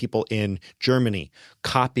 And we have people in Germany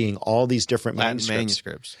copying all these different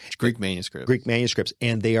manuscripts. Greek manuscripts,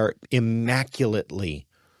 and they are immaculately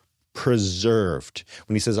preserved.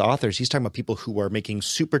 When he says authors, he's talking about people who are making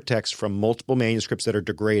super text from multiple manuscripts that are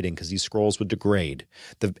degrading, because these scrolls would degrade.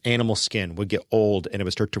 The animal skin would get old and it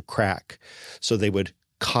would start to crack. So they would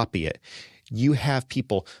copy it. You have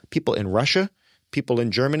people in Russia, people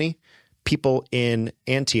in Germany, people in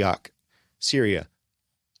Antioch, Syria.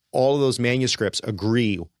 All of those manuscripts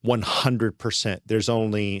agree 100%. There's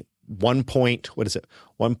only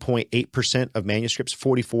 1.8% of manuscripts,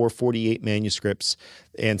 48 manuscripts,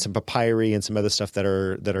 and some papyri and some other stuff that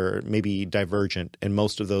are maybe divergent, and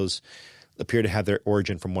most of those appear to have their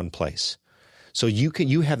origin from one place. So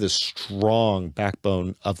you have this strong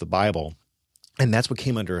backbone of the Bible, and that's what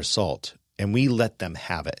came under assault, and we let them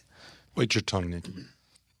have it. Wait your tongue, Nikki.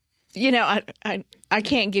 I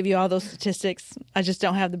can't give you all those statistics. I just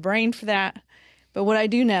don't have the brain for that. But what I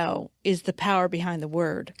do know is the power behind the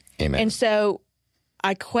word. Amen. And so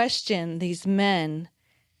I question these men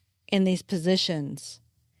in these positions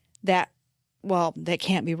that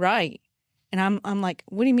can't be right. And I'm like,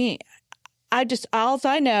 what do you mean? All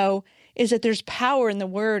I know is that there's power in the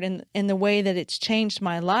word and in the way that it's changed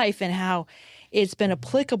my life and how it's been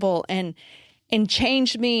applicable and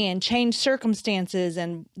changed me and changed circumstances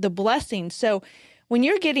and the blessings. So when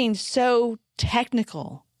you're getting so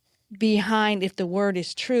technical behind if the word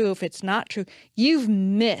is true, if it's not true, you've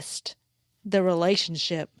missed the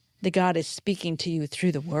relationship that God is speaking to you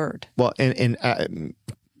through the word. Well, and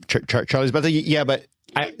Charlie's about to, but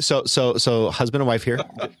so husband and wife here,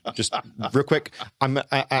 just real quick. I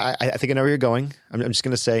think I know where you're going. I'm just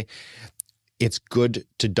going to say, it's good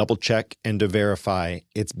to double check and to verify.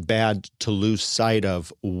 It's bad to lose sight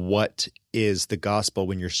of what is the gospel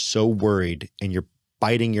when you're so worried and you're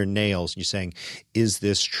biting your nails and you're saying, is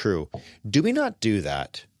this true? Do we not do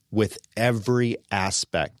that with every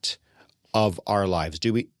aspect of our lives?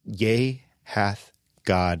 Do we? Yea, hath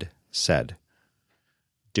God said.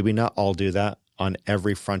 Do we not all do that on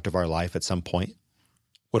every front of our life at some point?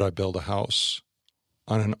 Would I build a house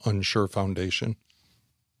on an unsure foundation?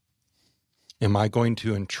 Am I going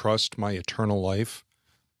to entrust my eternal life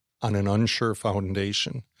on an unsure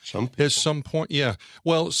foundation? At some point, yeah.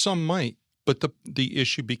 Well, some might, but the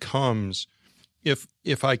issue becomes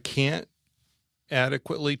if I can't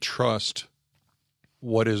adequately trust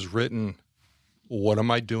what is written, what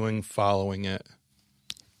am I doing following it?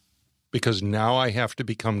 Because now I have to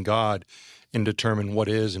become God and determine what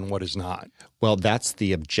is and what is not. Well, that's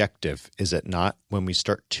the objective, is it not, when we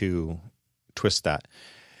start to twist that?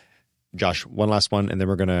 Josh, one last one, and then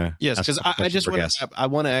we're going to yes, because I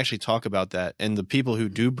want to actually talk about that and the people who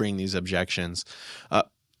do bring these objections.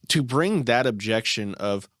 To bring that objection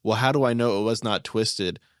of, well, how do I know it was not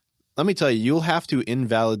twisted? Let me tell you, you'll have to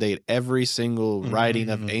invalidate every single writing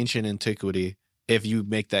of ancient antiquity if you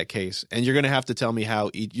make that case, and you're going to have to tell me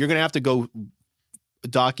how. You're going to have to go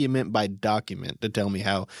document by document to tell me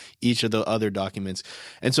how each of the other documents.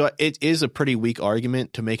 And so it is a pretty weak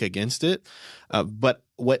argument to make against it. But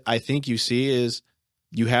what I think you see is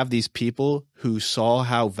you have these people who saw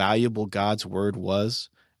how valuable God's word was,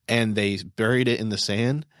 and they buried it in the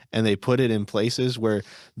sand, and they put it in places where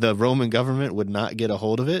the Roman government would not get a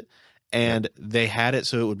hold of it. and they had it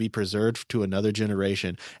so it would be preserved to another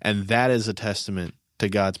generation. And that is a testament to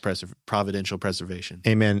God's providential preservation.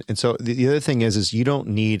 Amen. And so the other thing is you don't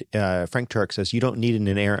need, Frank Turek says, you don't need an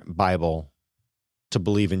inerrant Bible to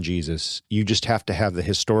believe in Jesus. You just have to have the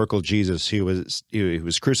historical Jesus who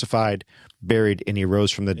was crucified, buried, and he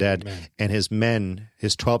rose from the dead. Amen. And his men,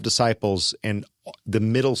 his 12 disciples, and the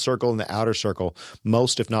middle circle and the outer circle,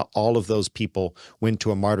 most, if not all of those people went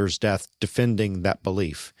to a martyr's death defending that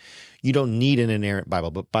belief. You don't need an inerrant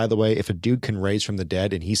Bible. But by the way, if a dude can raise from the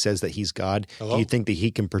dead and he says that he's God, do you think that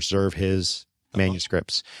he can preserve his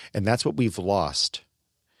manuscripts? And that's what we've lost.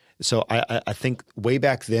 So I think way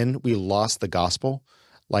back then we lost the gospel.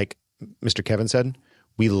 Like Mr. Kevin said,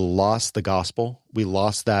 we lost the gospel. We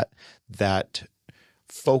lost that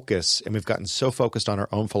focus, and we've gotten so focused on our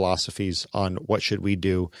own philosophies on what should we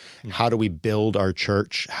do, how do we build our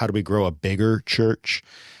church, how do we grow a bigger church,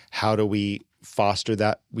 how do we foster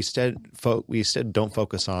that. We instead don't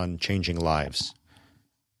focus on changing lives.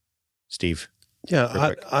 Steve.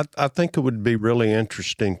 Yeah, I think it would be really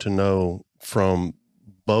interesting to know from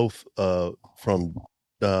both from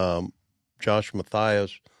Josh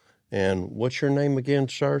Matthias and what's your name again,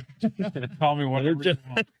 sir? Call me whatever you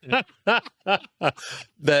want.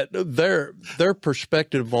 That their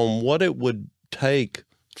perspective on what it would take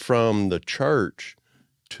from the church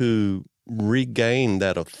to regain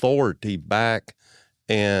that authority back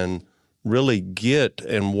and really get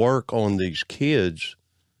and work on these kids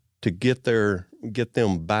to get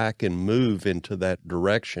them back and move into that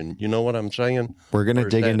direction. You know what I'm saying? We're going to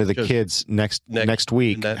dig into the just kids next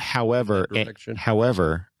week. However,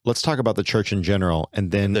 let's talk about the church in general,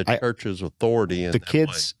 and then the church's authority. In the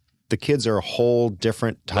kids. The kids are a whole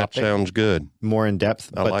different topic. That sounds good. More in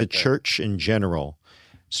depth, but like the church in general,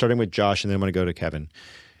 starting with Josh, and then I'm going to go to Kevin.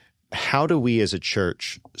 How do we as a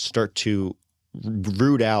church start to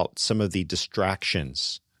root out some of the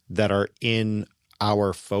distractions that are in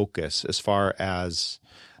our focus as far as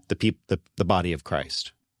the body of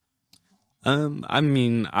Christ? I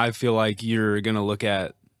mean, I feel like you're going to look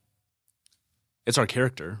at it's our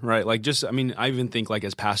character, right? Like I even think like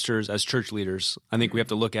as pastors, as church leaders, I think we have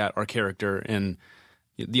to look at our character and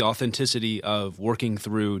the authenticity of working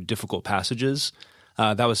through difficult passages.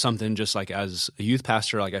 That was something just like as a youth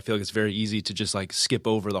pastor, like I feel like it's very easy to just like skip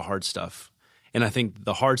over the hard stuff. And I think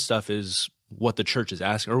the hard stuff is what the church is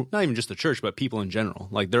asking, or not even just the church, but people in general.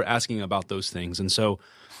 Like they're asking about those things. And so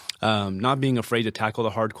not being afraid to tackle the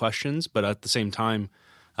hard questions, but at the same time,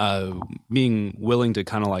 being willing to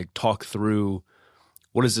kind of like talk through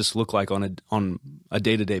what does this look like on a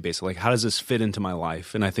day-to-day basis? Like how does this fit into my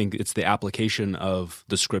life? And I think it's the application of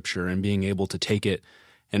the scripture and being able to take it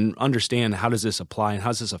and understand how does this apply and how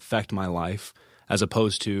does this affect my life, as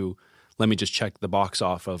opposed to let me just check the box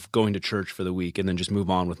off of going to church for the week and then just move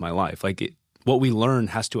on with my life. Like what we learn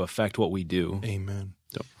has to affect what we do. Amen.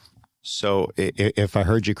 So if I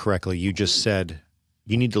heard you correctly, you just said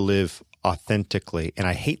you need to live authentically. And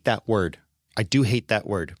I hate that word. I do hate that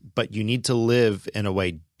word. But you need to live in a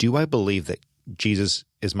way. Do I believe that Jesus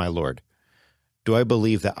is my Lord? Do I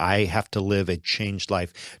believe that I have to live a changed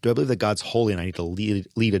life? Do I believe that God's holy and I need to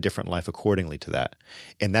lead a different life accordingly to that?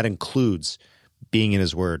 And that includes being in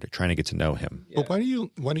his word, trying to get to know him. Well, why do you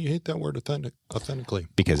hate that word authentically?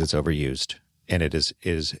 Because it's overused. And it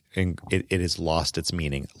has lost its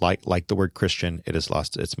meaning. Like the word Christian, it has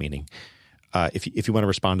lost its meaning. If you want to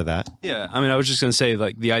respond to that. Yeah. I mean, I was just going to say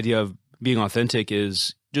like the idea of being authentic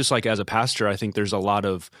is just like as a pastor, I think there's a lot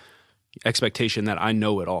of expectation that I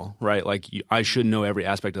know it all, right? Like I should know every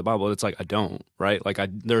aspect of the Bible. It's like I don't, right? Like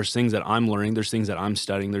there's things that I'm learning, there's things that I'm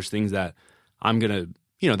studying, there's things that I'm going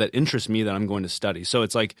to, that interest me that I'm going to study. So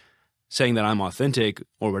it's like saying that I'm authentic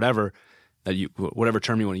or whatever, whatever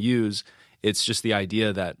term you want to use, it's just the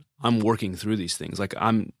idea that I'm working through these things. Like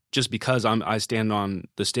just because I stand on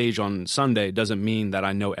the stage on Sunday doesn't mean that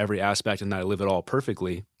I know every aspect and that I live it all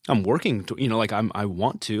perfectly. I'm working to, I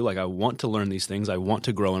want to learn these things. I want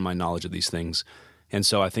to grow in my knowledge of these things. And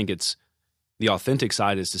so I think it's the authentic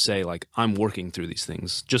side is to say like, I'm working through these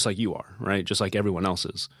things just like you are, right? Just like everyone else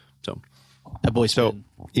is. So that boy's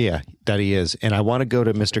yeah, that he is. And I want to go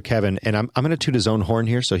to Mr. Kevin, and I'm going to toot his own horn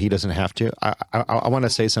here so he doesn't have to. I want to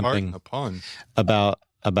say something about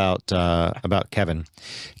Kevin.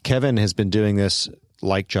 Kevin has been doing this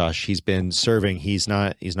like Josh. He's been serving. He's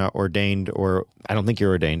not ordained, or I don't think you're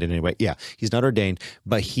ordained in any way. Yeah, he's not ordained,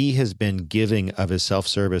 but he has been giving of his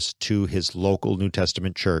self-service to his local New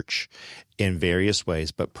Testament church in various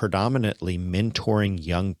ways, but predominantly mentoring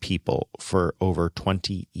young people for over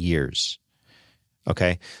 20 years.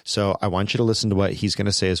 Okay, so I want you to listen to what he's going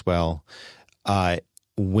to say as well.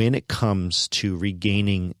 when it comes to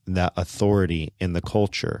regaining that authority in the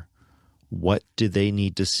culture, what do they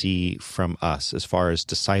need to see from us as far as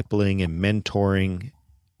discipling and mentoring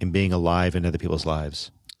and being alive in other people's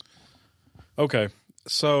lives? Okay.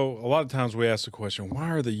 So a lot of times we ask the question, why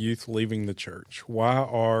are the youth leaving the church?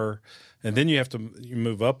 And then you have to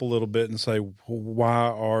move up a little bit and say, why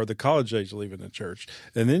are the college age leaving the church?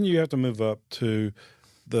 And then you have to move up to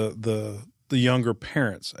the younger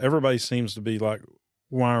parents. Everybody seems to be like,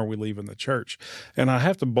 why are we leaving the church? And I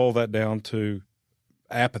have to boil that down to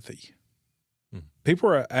apathy. People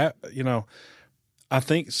are, I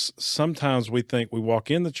think sometimes we think we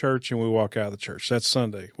walk in the church and we walk out of the church. That's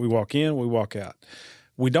Sunday. We walk in, we walk out.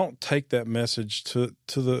 We don't take that message to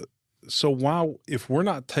the. So why, if we're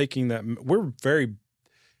not taking that,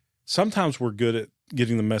 sometimes we're good at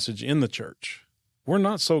getting the message in the church. We're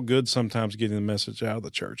not so good sometimes getting the message out of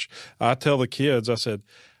the church. I tell the kids, I said,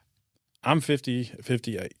 I'm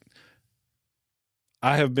 58.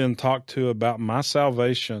 I have been talked to about my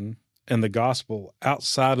salvation and the gospel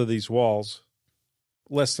outside of these walls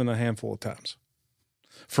less than a handful of times,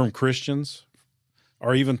 from Christians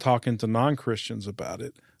or even talking to non-Christians about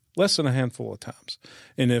it, less than a handful of times.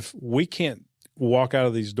 And if we can't walk out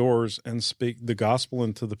of these doors and speak the gospel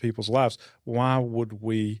into the people's lives, why would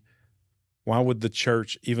the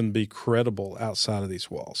church even be credible outside of these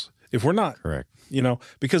walls? If we're not, Correct.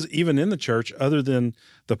 Because even in the church, other than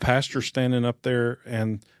the pastor standing up there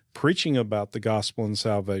and preaching about the gospel and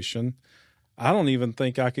salvation, I don't even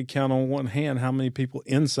think I could count on one hand how many people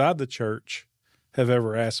inside the church have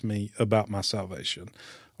ever asked me about my salvation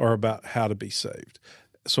or about how to be saved.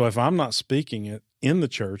 So if I'm not speaking it in the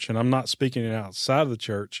church and I'm not speaking it outside of the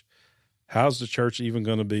church, how's the church even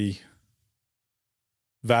going to be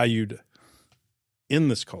valued in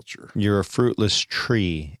this culture? You're a fruitless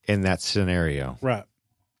tree in that scenario. Right.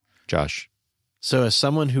 Josh. So as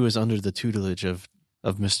someone who is under the tutelage of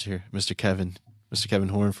Mr. Kevin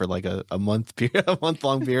Horn for like a month period, a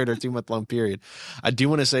month-long period or 2-month-long period, I do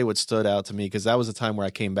want to say what stood out to me, because that was a time where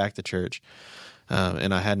I came back to church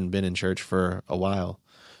and I hadn't been in church for a while.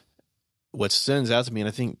 What stands out to me, and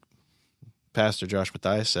I think Pastor Josh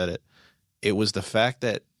Matthias said it was the fact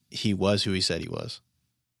that he was who he said he was.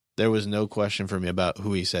 There was no question for me about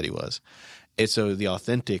who he said he was. It's so the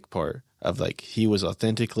authentic part of, like, he was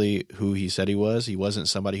authentically who he said he was. He wasn't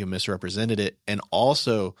somebody who misrepresented it. And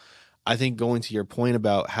also, I think going to your point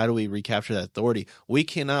about how do we recapture that authority, we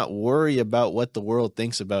cannot worry about what the world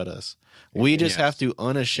thinks about us. We just have to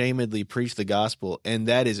unashamedly preach the gospel, and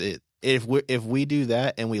that is it. If we do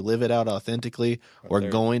that and we live it out authentically, we're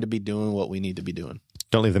going to be doing what we need to be doing.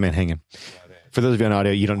 Don't leave the man hanging. For those of you on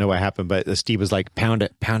audio, you don't know what happened, but Steve was like, pound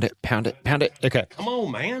it, pound it, pound it, pound it. Okay. Come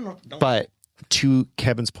on, man. But to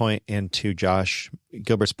Kevin's point and to Josh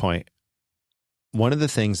Gilbert's point, one of the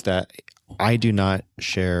things that I do not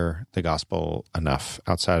share the gospel enough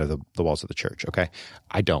outside of the walls of the church. Okay.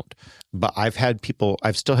 I don't. But I've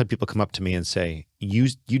still had people come up to me and say, you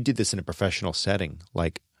did this in a professional setting.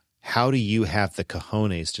 Like, how do you have the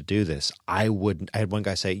cojones to do this? I had one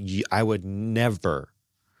guy say, I would never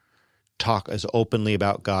talk as openly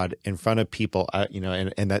about God in front of people,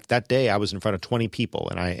 and that day I was in front of 20 people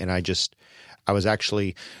and I was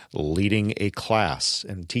actually leading a class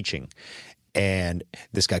and teaching. And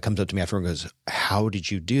this guy comes up to me after and goes, how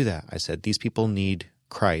did you do that? I said, these people need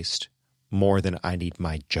Christ more than I need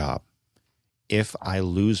my job. If I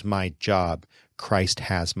lose my job, Christ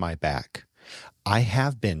has my back. I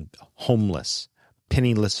have been homeless,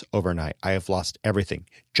 penniless overnight. I have lost everything,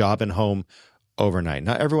 job and home overnight.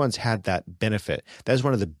 Not everyone's had that benefit. That is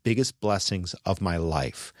one of the biggest blessings of my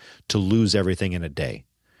life, to lose everything in a day.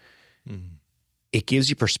 Mm-hmm. It gives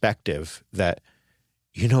you perspective that,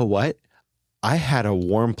 you know what? I had a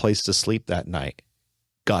warm place to sleep that night.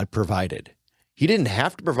 God provided. He didn't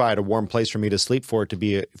have to provide a warm place for me to sleep for it to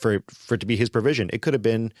be his provision. It could have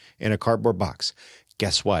been in a cardboard box.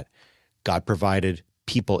 Guess what? God provided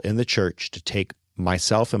people in the church to take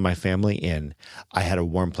myself and my family in. I had a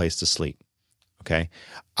warm place to sleep. Okay.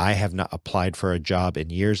 I have not applied for a job in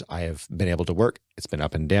years. I have been able to work. It's been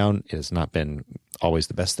up and down. It has not been always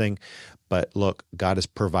the best thing. But look, God has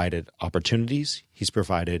provided opportunities. He's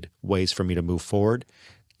provided ways for me to move forward.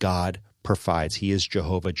 God provides. He is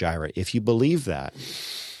Jehovah Jireh. If you believe that,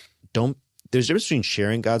 there's a difference between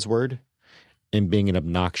sharing God's word and being an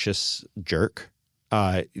obnoxious jerk.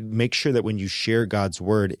 Make sure that when you share God's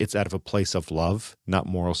word, it's out of a place of love, not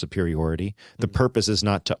moral superiority. The purpose is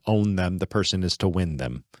not to own them. The person is to win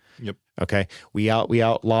them. Yep. Okay, we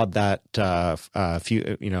outlawed that a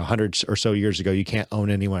few hundreds or so years ago. You can't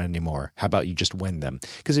own anyone anymore. How about you just win them?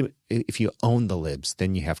 Because if you own the libs,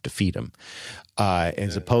 then you have to feed them.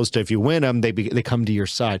 As opposed to if you win them, they come to your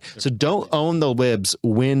side. So don't own the libs,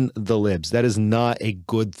 win the libs. That is not a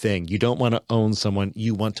good thing. You don't want to own someone.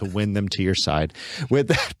 You want to win them to your side. With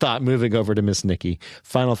that thought, moving over to Miss Nikki.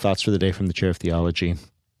 Final thoughts for the day from the Chair of Theology.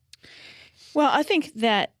 Well, I think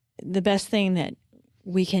that the best thing that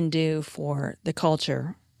we can do for the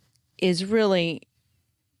culture is relational.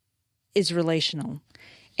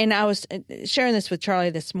 And I was sharing this with Charlie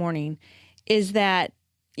this morning, is that,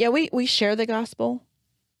 we share the gospel.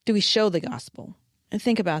 Do we show the gospel? And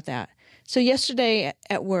think about that. So yesterday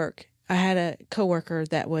at work, I had a coworker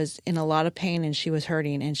that was in a lot of pain and she was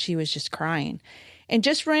hurting and she was just crying and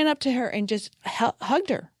just ran up to her and just hugged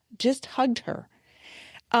her,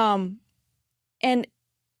 and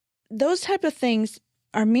those type of things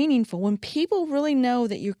are meaningful when people really know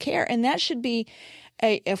that you care. And that should be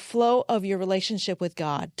a flow of your relationship with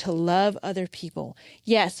God, to love other people.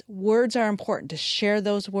 Yes, words are important, to share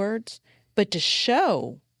those words, but to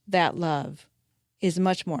show that love is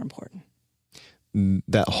much more important.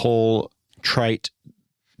 That whole trite,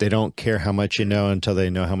 they don't care how much you know until they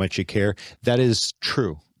know how much you care. That is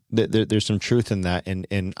true. There's some truth in that.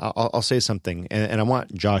 And I'll say something, and I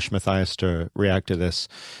want Josh Matthias to react to this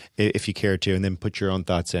if you care to, and then put your own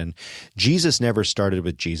thoughts in. Jesus never started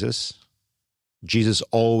with Jesus. Jesus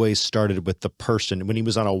always started with the person when he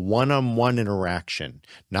was on a one-on-one interaction,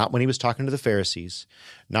 not when he was talking to the Pharisees,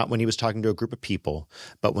 not when he was talking to a group of people,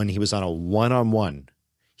 but when he was on a one-on-one.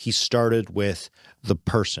 He started with the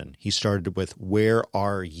person. He started with, where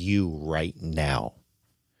are you right now?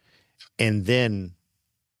 And then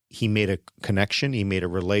he made a connection. He made a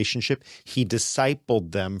relationship. He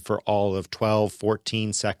discipled them for all of 12,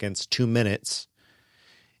 14 seconds, 2 minutes,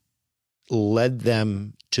 led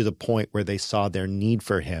them to the point where they saw their need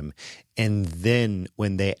for him. And then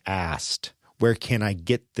when they asked, where can I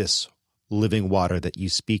get this living water that you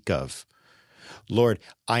speak of? Lord,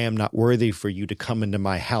 I am not worthy for you to come into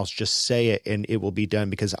my house. Just say it and it will be done,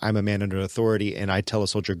 because I'm a man under authority, and I tell a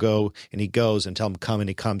soldier, go, and he goes, and tell him, come, and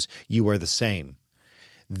he comes. You are the same.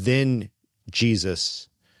 Then Jesus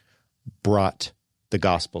brought the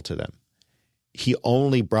gospel to them. He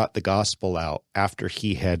only brought the gospel out after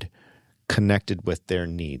he had connected with their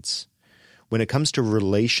needs. When it comes to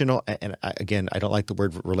relational, and again, I don't like the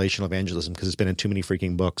word relational evangelism because it's been in too many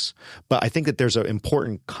freaking books, but I think that there's an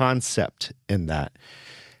important concept in that.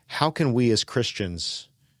 How can we as Christians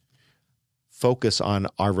focus on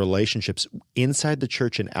our relationships inside the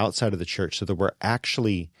church and outside of the church so that we're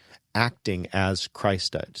actually acting as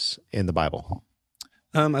Christ does in the Bible?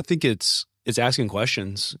 I think it's asking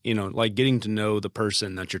questions, like getting to know the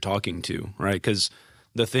person that you're talking to, right? Because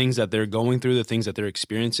the things that they're going through, the things that they're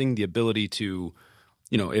experiencing, the ability to,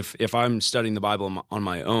 if I'm studying the Bible on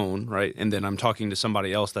my own, right, and then I'm talking to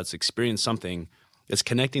somebody else that's experienced something, it's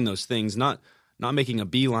connecting those things, not making a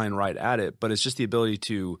beeline right at it, but it's just the ability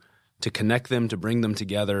to connect them, to bring them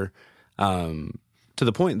together, to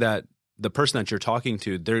the point that the person that you're talking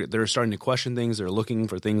to, they're starting to question things, they're looking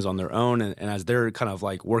for things on their own, and as they're kind of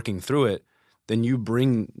like working through it, then you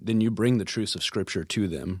bring the truths of Scripture to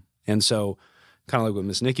them. And so, kind of like what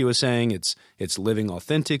Miss Nikki was saying, it's living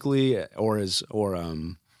authentically,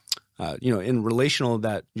 in relational,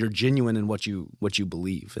 that you're genuine in what you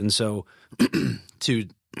believe. And so,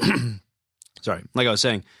 sorry, like I was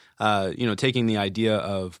saying, taking the idea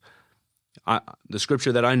of the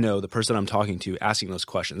Scripture that I know, the person I'm talking to, asking those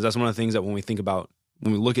questions. That's one of the things that when we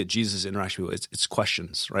look at Jesus' interaction with people, it's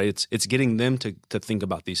questions, right? It's getting them to think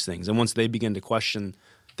about these things. And once they begin to question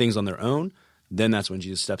things on their own, then that's when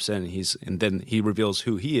Jesus steps in and then he reveals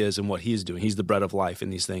who he is and what he's doing. He's the bread of life in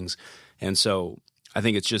these things. And so I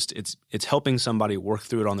think it's helping somebody work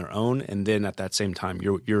through it on their own. And then at that same time,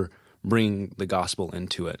 you're bringing the gospel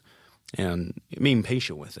into it and being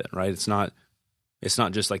patient with it, right? It's not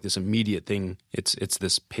just like this immediate thing. It's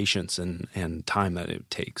this patience and time that it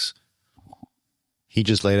takes. He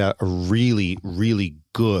just laid out a really, really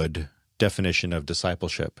good definition of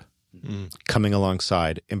discipleship. Coming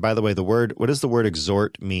alongside. And by the way, what does the word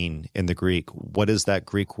exhort mean in the Greek? What is that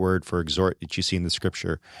Greek word for exhort that you see in the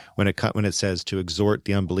Scripture when it says to exhort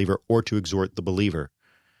the unbeliever or to exhort the believer?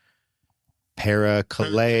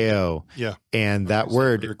 Parakaleo. Yeah. And that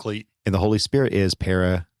word in the Holy Spirit is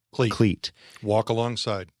paraclete. Walk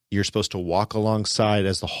alongside. You're supposed to walk alongside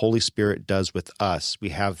as the Holy Spirit does with us. We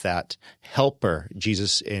have that helper.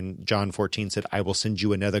 Jesus in John 14 said, I will send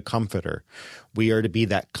you another comforter. We are to be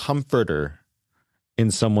that comforter in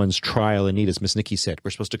someone's trial and need, as Miss Nikki said. We're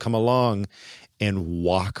supposed to come along and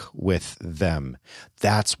walk with them.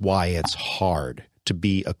 That's why it's hard to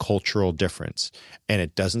be a cultural difference. And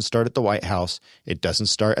it doesn't start at the White House. It doesn't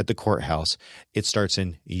start at the courthouse. It starts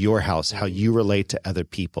in your house, how you relate to other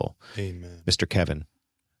people. Amen. Mr. Kevin,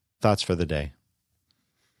 thoughts for the day?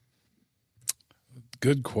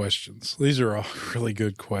 Good questions. These are all really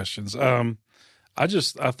good questions. I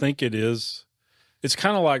think it's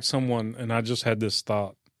kind of like someone, and I just had this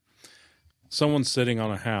thought, someone's sitting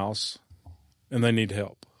on a house and they need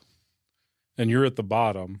help, and you're at the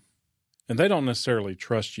bottom and they don't necessarily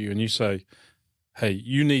trust you, and you say, hey,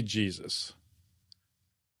 you need Jesus.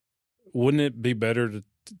 Wouldn't it be better to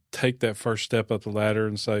take that first step up the ladder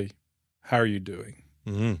and say, how are you doing?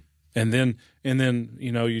 Mm-hmm. And then,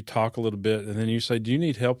 you talk a little bit, and then you say, do you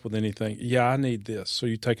need help with anything? Yeah, I need this. So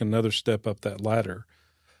you take another step up that ladder.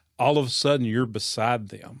 All of a sudden, you're beside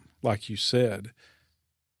them, like you said,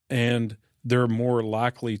 and they're more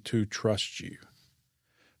likely to trust you.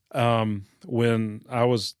 When I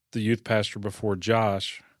was the youth pastor before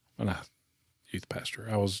Josh, I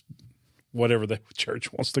was whatever the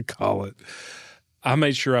church wants to call it, I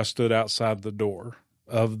made sure I stood outside the door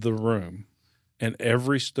of the room. And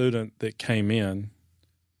every student that came in,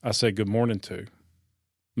 I said good morning to,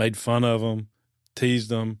 made fun of them, teased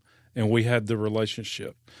them, and we had the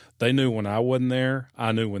relationship. They knew when I wasn't there.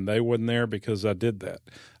 I knew when they wasn't there because I did that.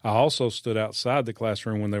 I also stood outside the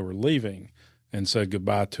classroom when they were leaving and said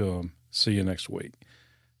goodbye to them. See you next week.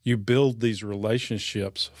 You build these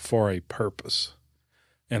relationships for a purpose.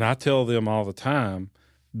 And I tell them all the time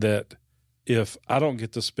that if I don't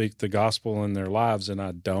get to speak the gospel in their lives, and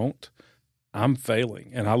I don't, I'm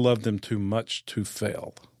failing, and I love them too much to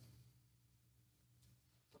fail.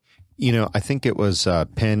 I think it was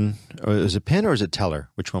Penn, or was it Penn or was it Teller?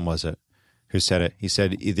 Which one was it? Who said it? He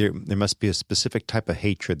said either there must be a specific type of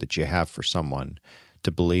hatred that you have for someone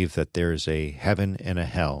to believe that there's a heaven and a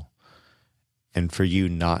hell, and for you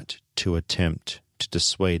not to attempt to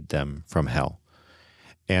dissuade them from hell.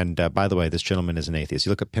 And by the way, this gentleman is an atheist. You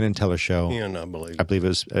look at Penn and Teller show. Penn, I believe. I believe it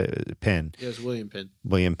was Penn. Yeah, it was William Penn.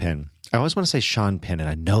 William Penn. I always want to say Sean Penn, and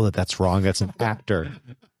I know that that's wrong. That's an actor.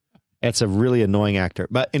 It's a really annoying actor.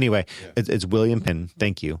 But anyway, it's William Penn,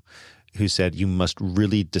 thank you, who said you must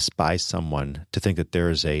really despise someone to think that there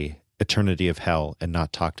is a eternity of hell and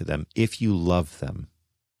not talk to them. If you love them,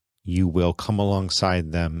 you will come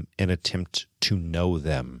alongside them and attempt to know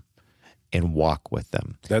them and walk with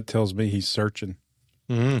them. That tells me he's searching.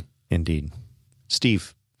 Mm-hmm. Indeed.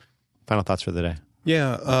 Steve, final thoughts for the day.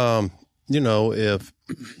 Yeah. If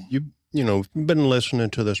you've been listening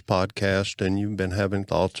to this podcast and you've been having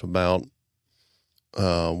thoughts about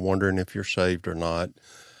wondering if you're saved or not,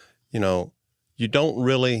 you don't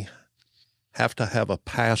really have to have a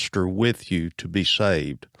pastor with you to be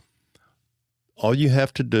saved. All you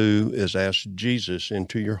have to do is ask Jesus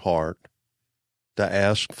into your heart, to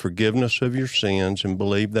ask forgiveness of your sins and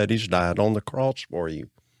believe that he's died on the cross for you,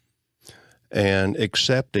 and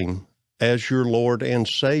accept him as your Lord and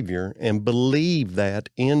Savior, and believe that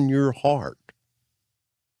in your heart.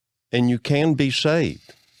 And you can be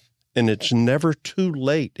saved. And it's never too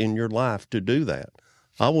late in your life to do that.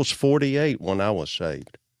 I was 48 when I was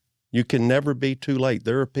saved. You can never be too late.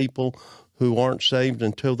 There are people who aren't saved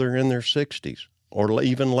until they're in their 60s or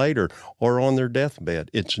even later or on their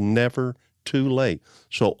deathbed. It's never too late.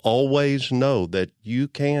 So always know that you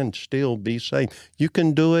can still be saved. You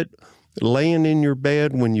can do it laying in your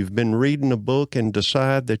bed when you've been reading a book and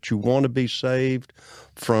decide that you want to be saved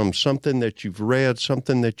from something that you've read,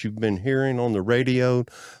 something that you've been hearing on the radio,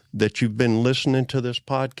 that you've been listening to this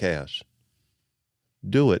podcast.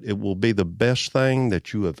 Do it. It will be the best thing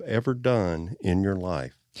that you have ever done in your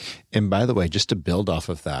life. And by the way, just to build off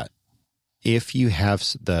of that, if you have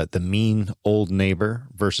the mean old neighbor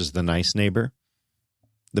versus the nice neighbor,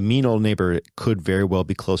 the mean old neighbor could very well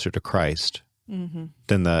be closer to Christ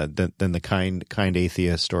than the kind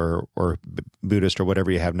atheist or Buddhist or whatever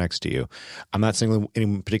you have next to you. I'm not singling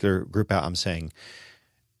any particular group out. I'm saying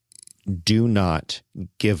do not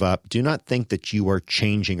give up. Do not think that you are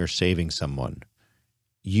changing or saving someone.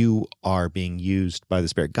 You are being used by the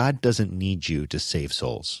Spirit. God doesn't need you to save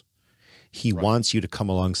souls. He wants you to come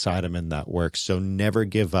alongside him in that work. So never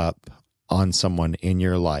give up on someone in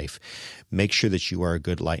your life. Make sure that you are a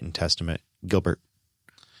good light and testament. Gilbert.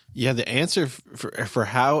 Yeah, the answer for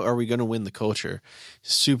how are we going to win the culture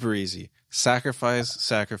is super easy. Sacrifice,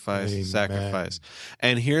 sacrifice, Amen. Sacrifice.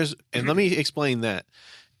 And let me explain that.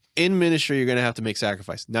 In ministry, you're going to have to make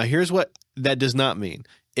sacrifice. Now, here's what that does not mean.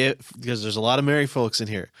 Because there's a lot of married folks in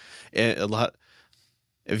here.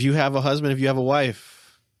 If you have a husband, if you have a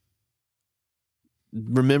wife,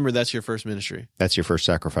 remember that's your first ministry. That's your first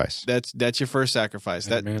sacrifice. That's your first sacrifice.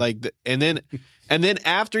 Amen. And then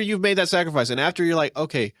after you've made that sacrifice, and after you're like,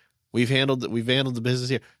 okay, we've handled the business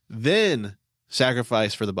here, then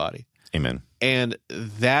sacrifice for the body. Amen. And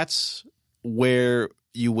that's where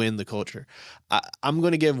you win the culture. I'm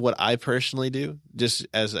going to give what I personally do,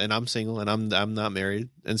 and I'm single and I'm not married,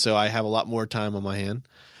 and so I have a lot more time on my hand.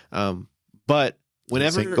 But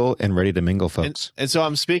whenever Single and ready to mingle, folks. and so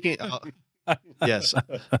I'm speaking. Yes,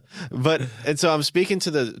 and so I'm speaking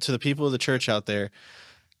to the people of the church out there.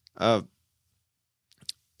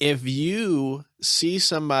 If you see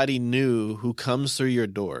somebody new who comes through your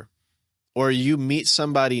door, or you meet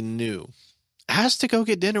somebody new, ask to go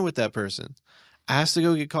get dinner with that person. Ask to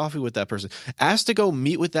go get coffee with that person. Ask to go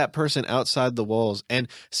meet with that person outside the walls and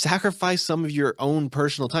sacrifice some of your own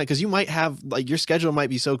personal time, because you might have, like, your schedule might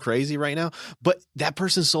be so crazy right now, but that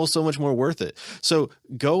person's soul's so much more worth it. So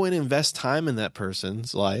go and invest time in that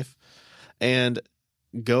person's life, and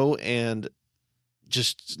go and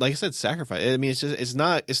just, like I said, sacrifice. I mean, it's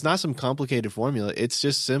not some complicated formula. It's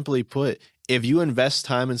just simply put, if you invest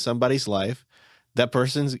time in somebody's life,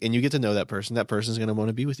 and you get to know that person's going to want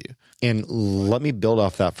to be with you. And let me build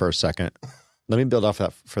off that for a second. Let me build off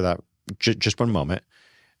that for that just one moment.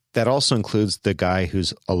 That also includes the guy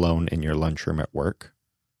who's alone in your lunchroom at work.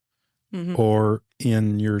 Mm-hmm. Or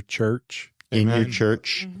in your church. In Amen. your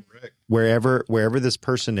church, wherever this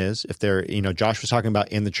person is. If they're, Josh was talking about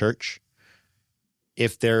in the church.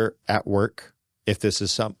 If they're at work, if this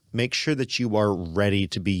is make sure that you are ready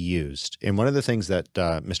to be used. And one of the things that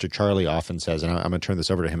Mr. Charlie often says, and I'm going to turn this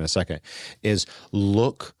over to him in a second, is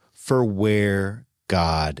look for where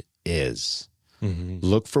God is. Mm-hmm.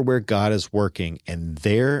 Look for where God is working, and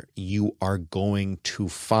there you are going to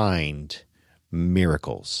find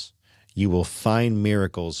miracles. You will find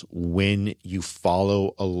miracles when you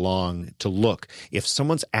follow along to look. If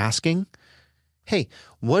someone's asking, hey,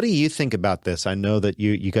 what do you think about this? I know that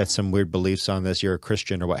you got some weird beliefs on this. You're a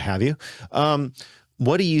Christian or what have you.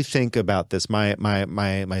 What do you think about this?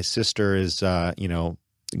 My sister is,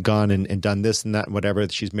 gone and done this and that and whatever.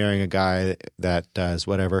 She's marrying a guy that does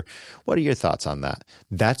whatever. What are your thoughts on that?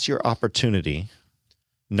 That's your opportunity,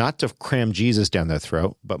 not to cram Jesus down their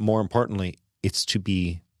throat, but more importantly, it's to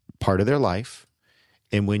be part of their life.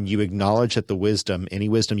 And when you acknowledge that any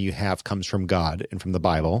wisdom you have comes from God and from the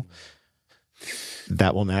Bible,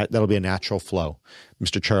 that'll be a natural flow.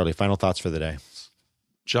 Mr. Charlie, final thoughts for the day.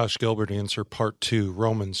 Josh Gilbert answer, part 2,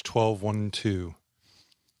 Romans 12, 1 and 2.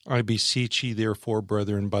 I beseech ye therefore,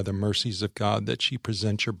 brethren, by the mercies of God, that ye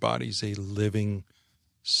present your bodies a living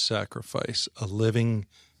sacrifice, a living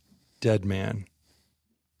dead man.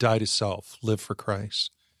 Die to self, live for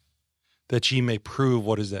Christ, that ye may prove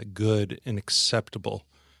what is that good and acceptable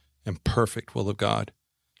and perfect will of God.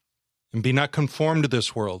 And be not conformed to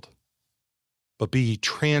this world, but be ye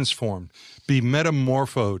transformed, be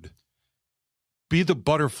metamorphosed. Be the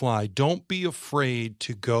butterfly. Don't be afraid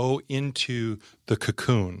to go into the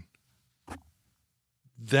cocoon.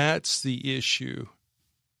 That's the issue,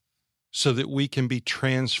 so that we can be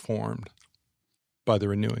transformed by the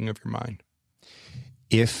renewing of your mind.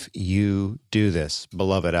 If you do this,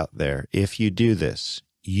 beloved out there, if you do this,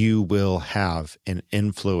 you will have an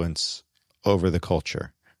influence over the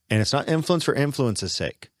culture. And it's not influence for influence's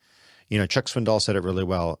sake. Chuck Swindoll said it really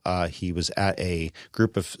well. He was at a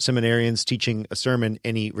group of seminarians teaching a sermon,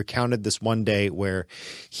 and he recounted this one day where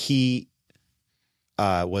he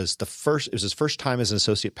was it was his first time as an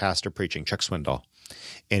associate pastor preaching, Chuck Swindoll.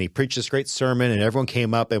 And he preached this great sermon, and everyone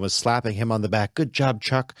came up and was slapping him on the back. Good job,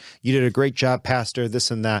 Chuck. You did a great job, pastor,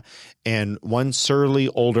 this and that. And one surly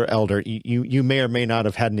older elder, you may or may not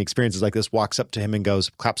have had any experiences like this, walks up to him and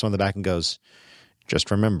claps him on the back and goes,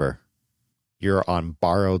 just remember, you're on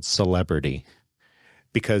borrowed celebrity,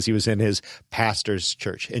 because he was in his pastor's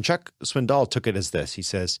church. And Chuck Swindoll took it as this. He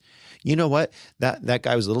says, you know what? That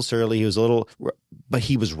guy was a little surly. But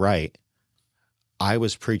he was right. I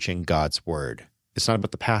was preaching God's word. It's not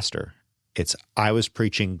about the pastor. I was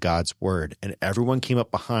preaching God's word, and everyone came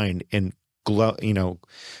up behind and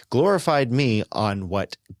glorified me on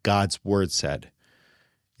what God's word said.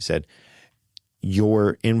 He said,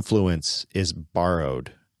 your influence is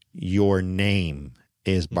borrowed. Your name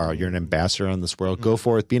is borrowed. You're an ambassador on this world. Go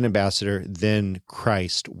forth, be an ambassador. Then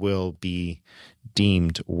Christ will be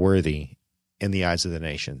deemed worthy in the eyes of the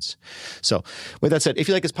nations. So with that said, if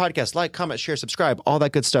you like this podcast, like, comment, share, subscribe, all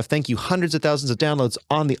that good stuff. Thank you. Hundreds of thousands of downloads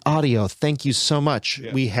on the audio. Thank you so much.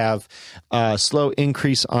 Yeah. We have a slow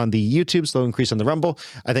increase on the YouTube, slow increase on the Rumble.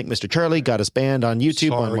 I think Mr. Charlie got us banned on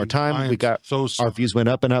YouTube one more time. Our views went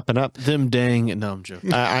up and up and up. Them dang. No, I'm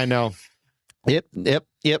joking. I know.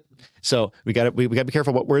 Yep. So we got to be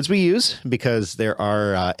careful what words we use because there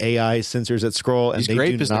are AI censors that scroll and These they do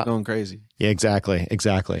rapists not are going crazy. Yeah, exactly.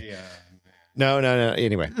 No.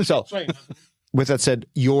 Anyway, so with that said,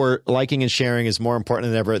 your liking and sharing is more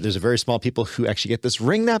important than ever. There's a very small people who actually get this.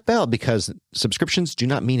 Ring that bell because subscriptions do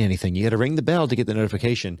not mean anything. You got to ring the bell to get the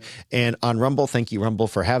notification. And on Rumble, thank you, Rumble,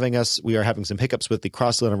 for having us. We are having some hiccups with the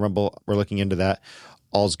crosslet on Rumble. We're looking into that.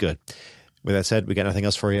 All's good. With that said, we got nothing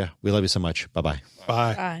else for you. We love you so much. Bye-bye.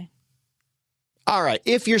 Bye. Bye. All right.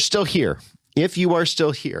 If you're still here, if you are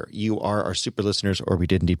still here, you are our super listeners, or we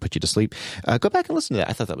did indeed put you to sleep. Go back and listen to that.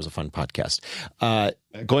 I thought that was a fun podcast.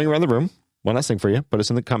 Going around the room, one last thing for you. Put us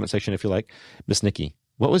in the comment section if you like. Miss Nikki,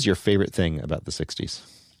 what was your favorite thing about the 60s?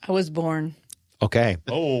 I was born. Okay.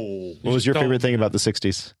 Oh, What was your favorite thing about the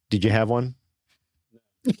 60s? Did you have one?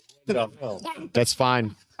 That's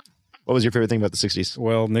fine. What was your favorite thing about the 60s?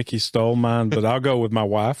 Well, Nikki stole mine, but I'll go with my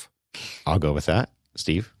wife. I'll go with that.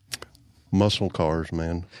 Steve? muscle cars,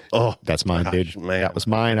 man. Oh, that's mine, Gosh, dude. man. That was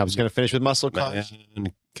mine. I was going to finish with muscle cars.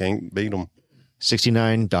 Man, can't beat them.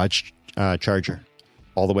 69 Dodge Charger.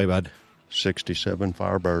 All the way, bud. 67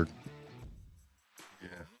 Firebird.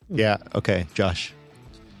 Yeah. Okay, Josh.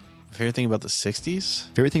 Favorite thing about the 60s?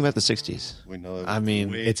 Favorite thing about the 60s? We know. I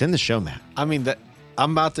mean, It's in the show, Matt. that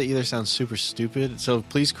I'm about to either sound super stupid, so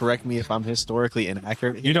please correct me if I'm historically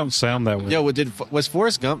inaccurate. You don't sound that way. Yo, was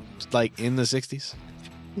Forrest Gump like in the 60s?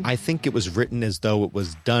 I think it was written as though it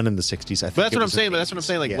was done in the 60s. I think But that's it what I'm was saying. in But that's what I'm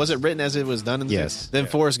saying. Like, yes. was it written as it was done in the Yes. 60s? Then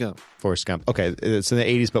Forrest Gump. Forrest Gump. Okay, it's in the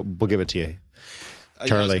 80s, but we'll give it to you. I was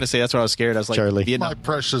Charlie. going to say that's what I was scared. I was like, Charlie. My Vietnam.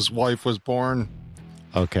 precious wife was born.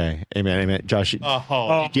 Okay. Amen. Josh, do you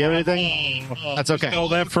have anything? That's okay. Stole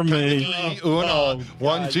that from me. Uno.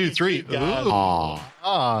 1, 2, 3. Ooh.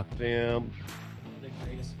 Aw. Damn. The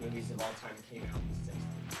greatest movies of all time came out in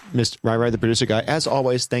the 60s. Mr. Rai, the producer guy. As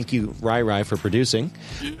always, thank you, Rai, for producing.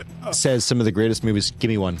 Says some of the greatest movies. Give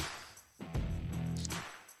me one.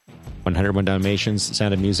 101 Dalmatians,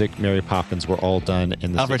 Sound of Music, Mary Poppins were all done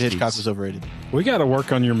in the Alfred 60s. Hitchcock was overrated. We got to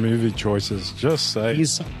work on your movie choices. Just say.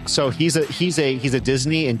 He's a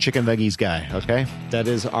Disney and chicken nuggies guy. Okay, that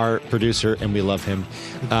is our producer, and we love him.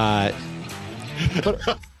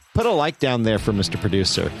 Put a like down there for Mr.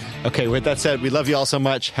 Producer. Okay, with that said, we love you all so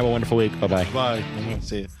much. Have a wonderful week. Bye bye. Bye.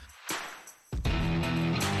 See you.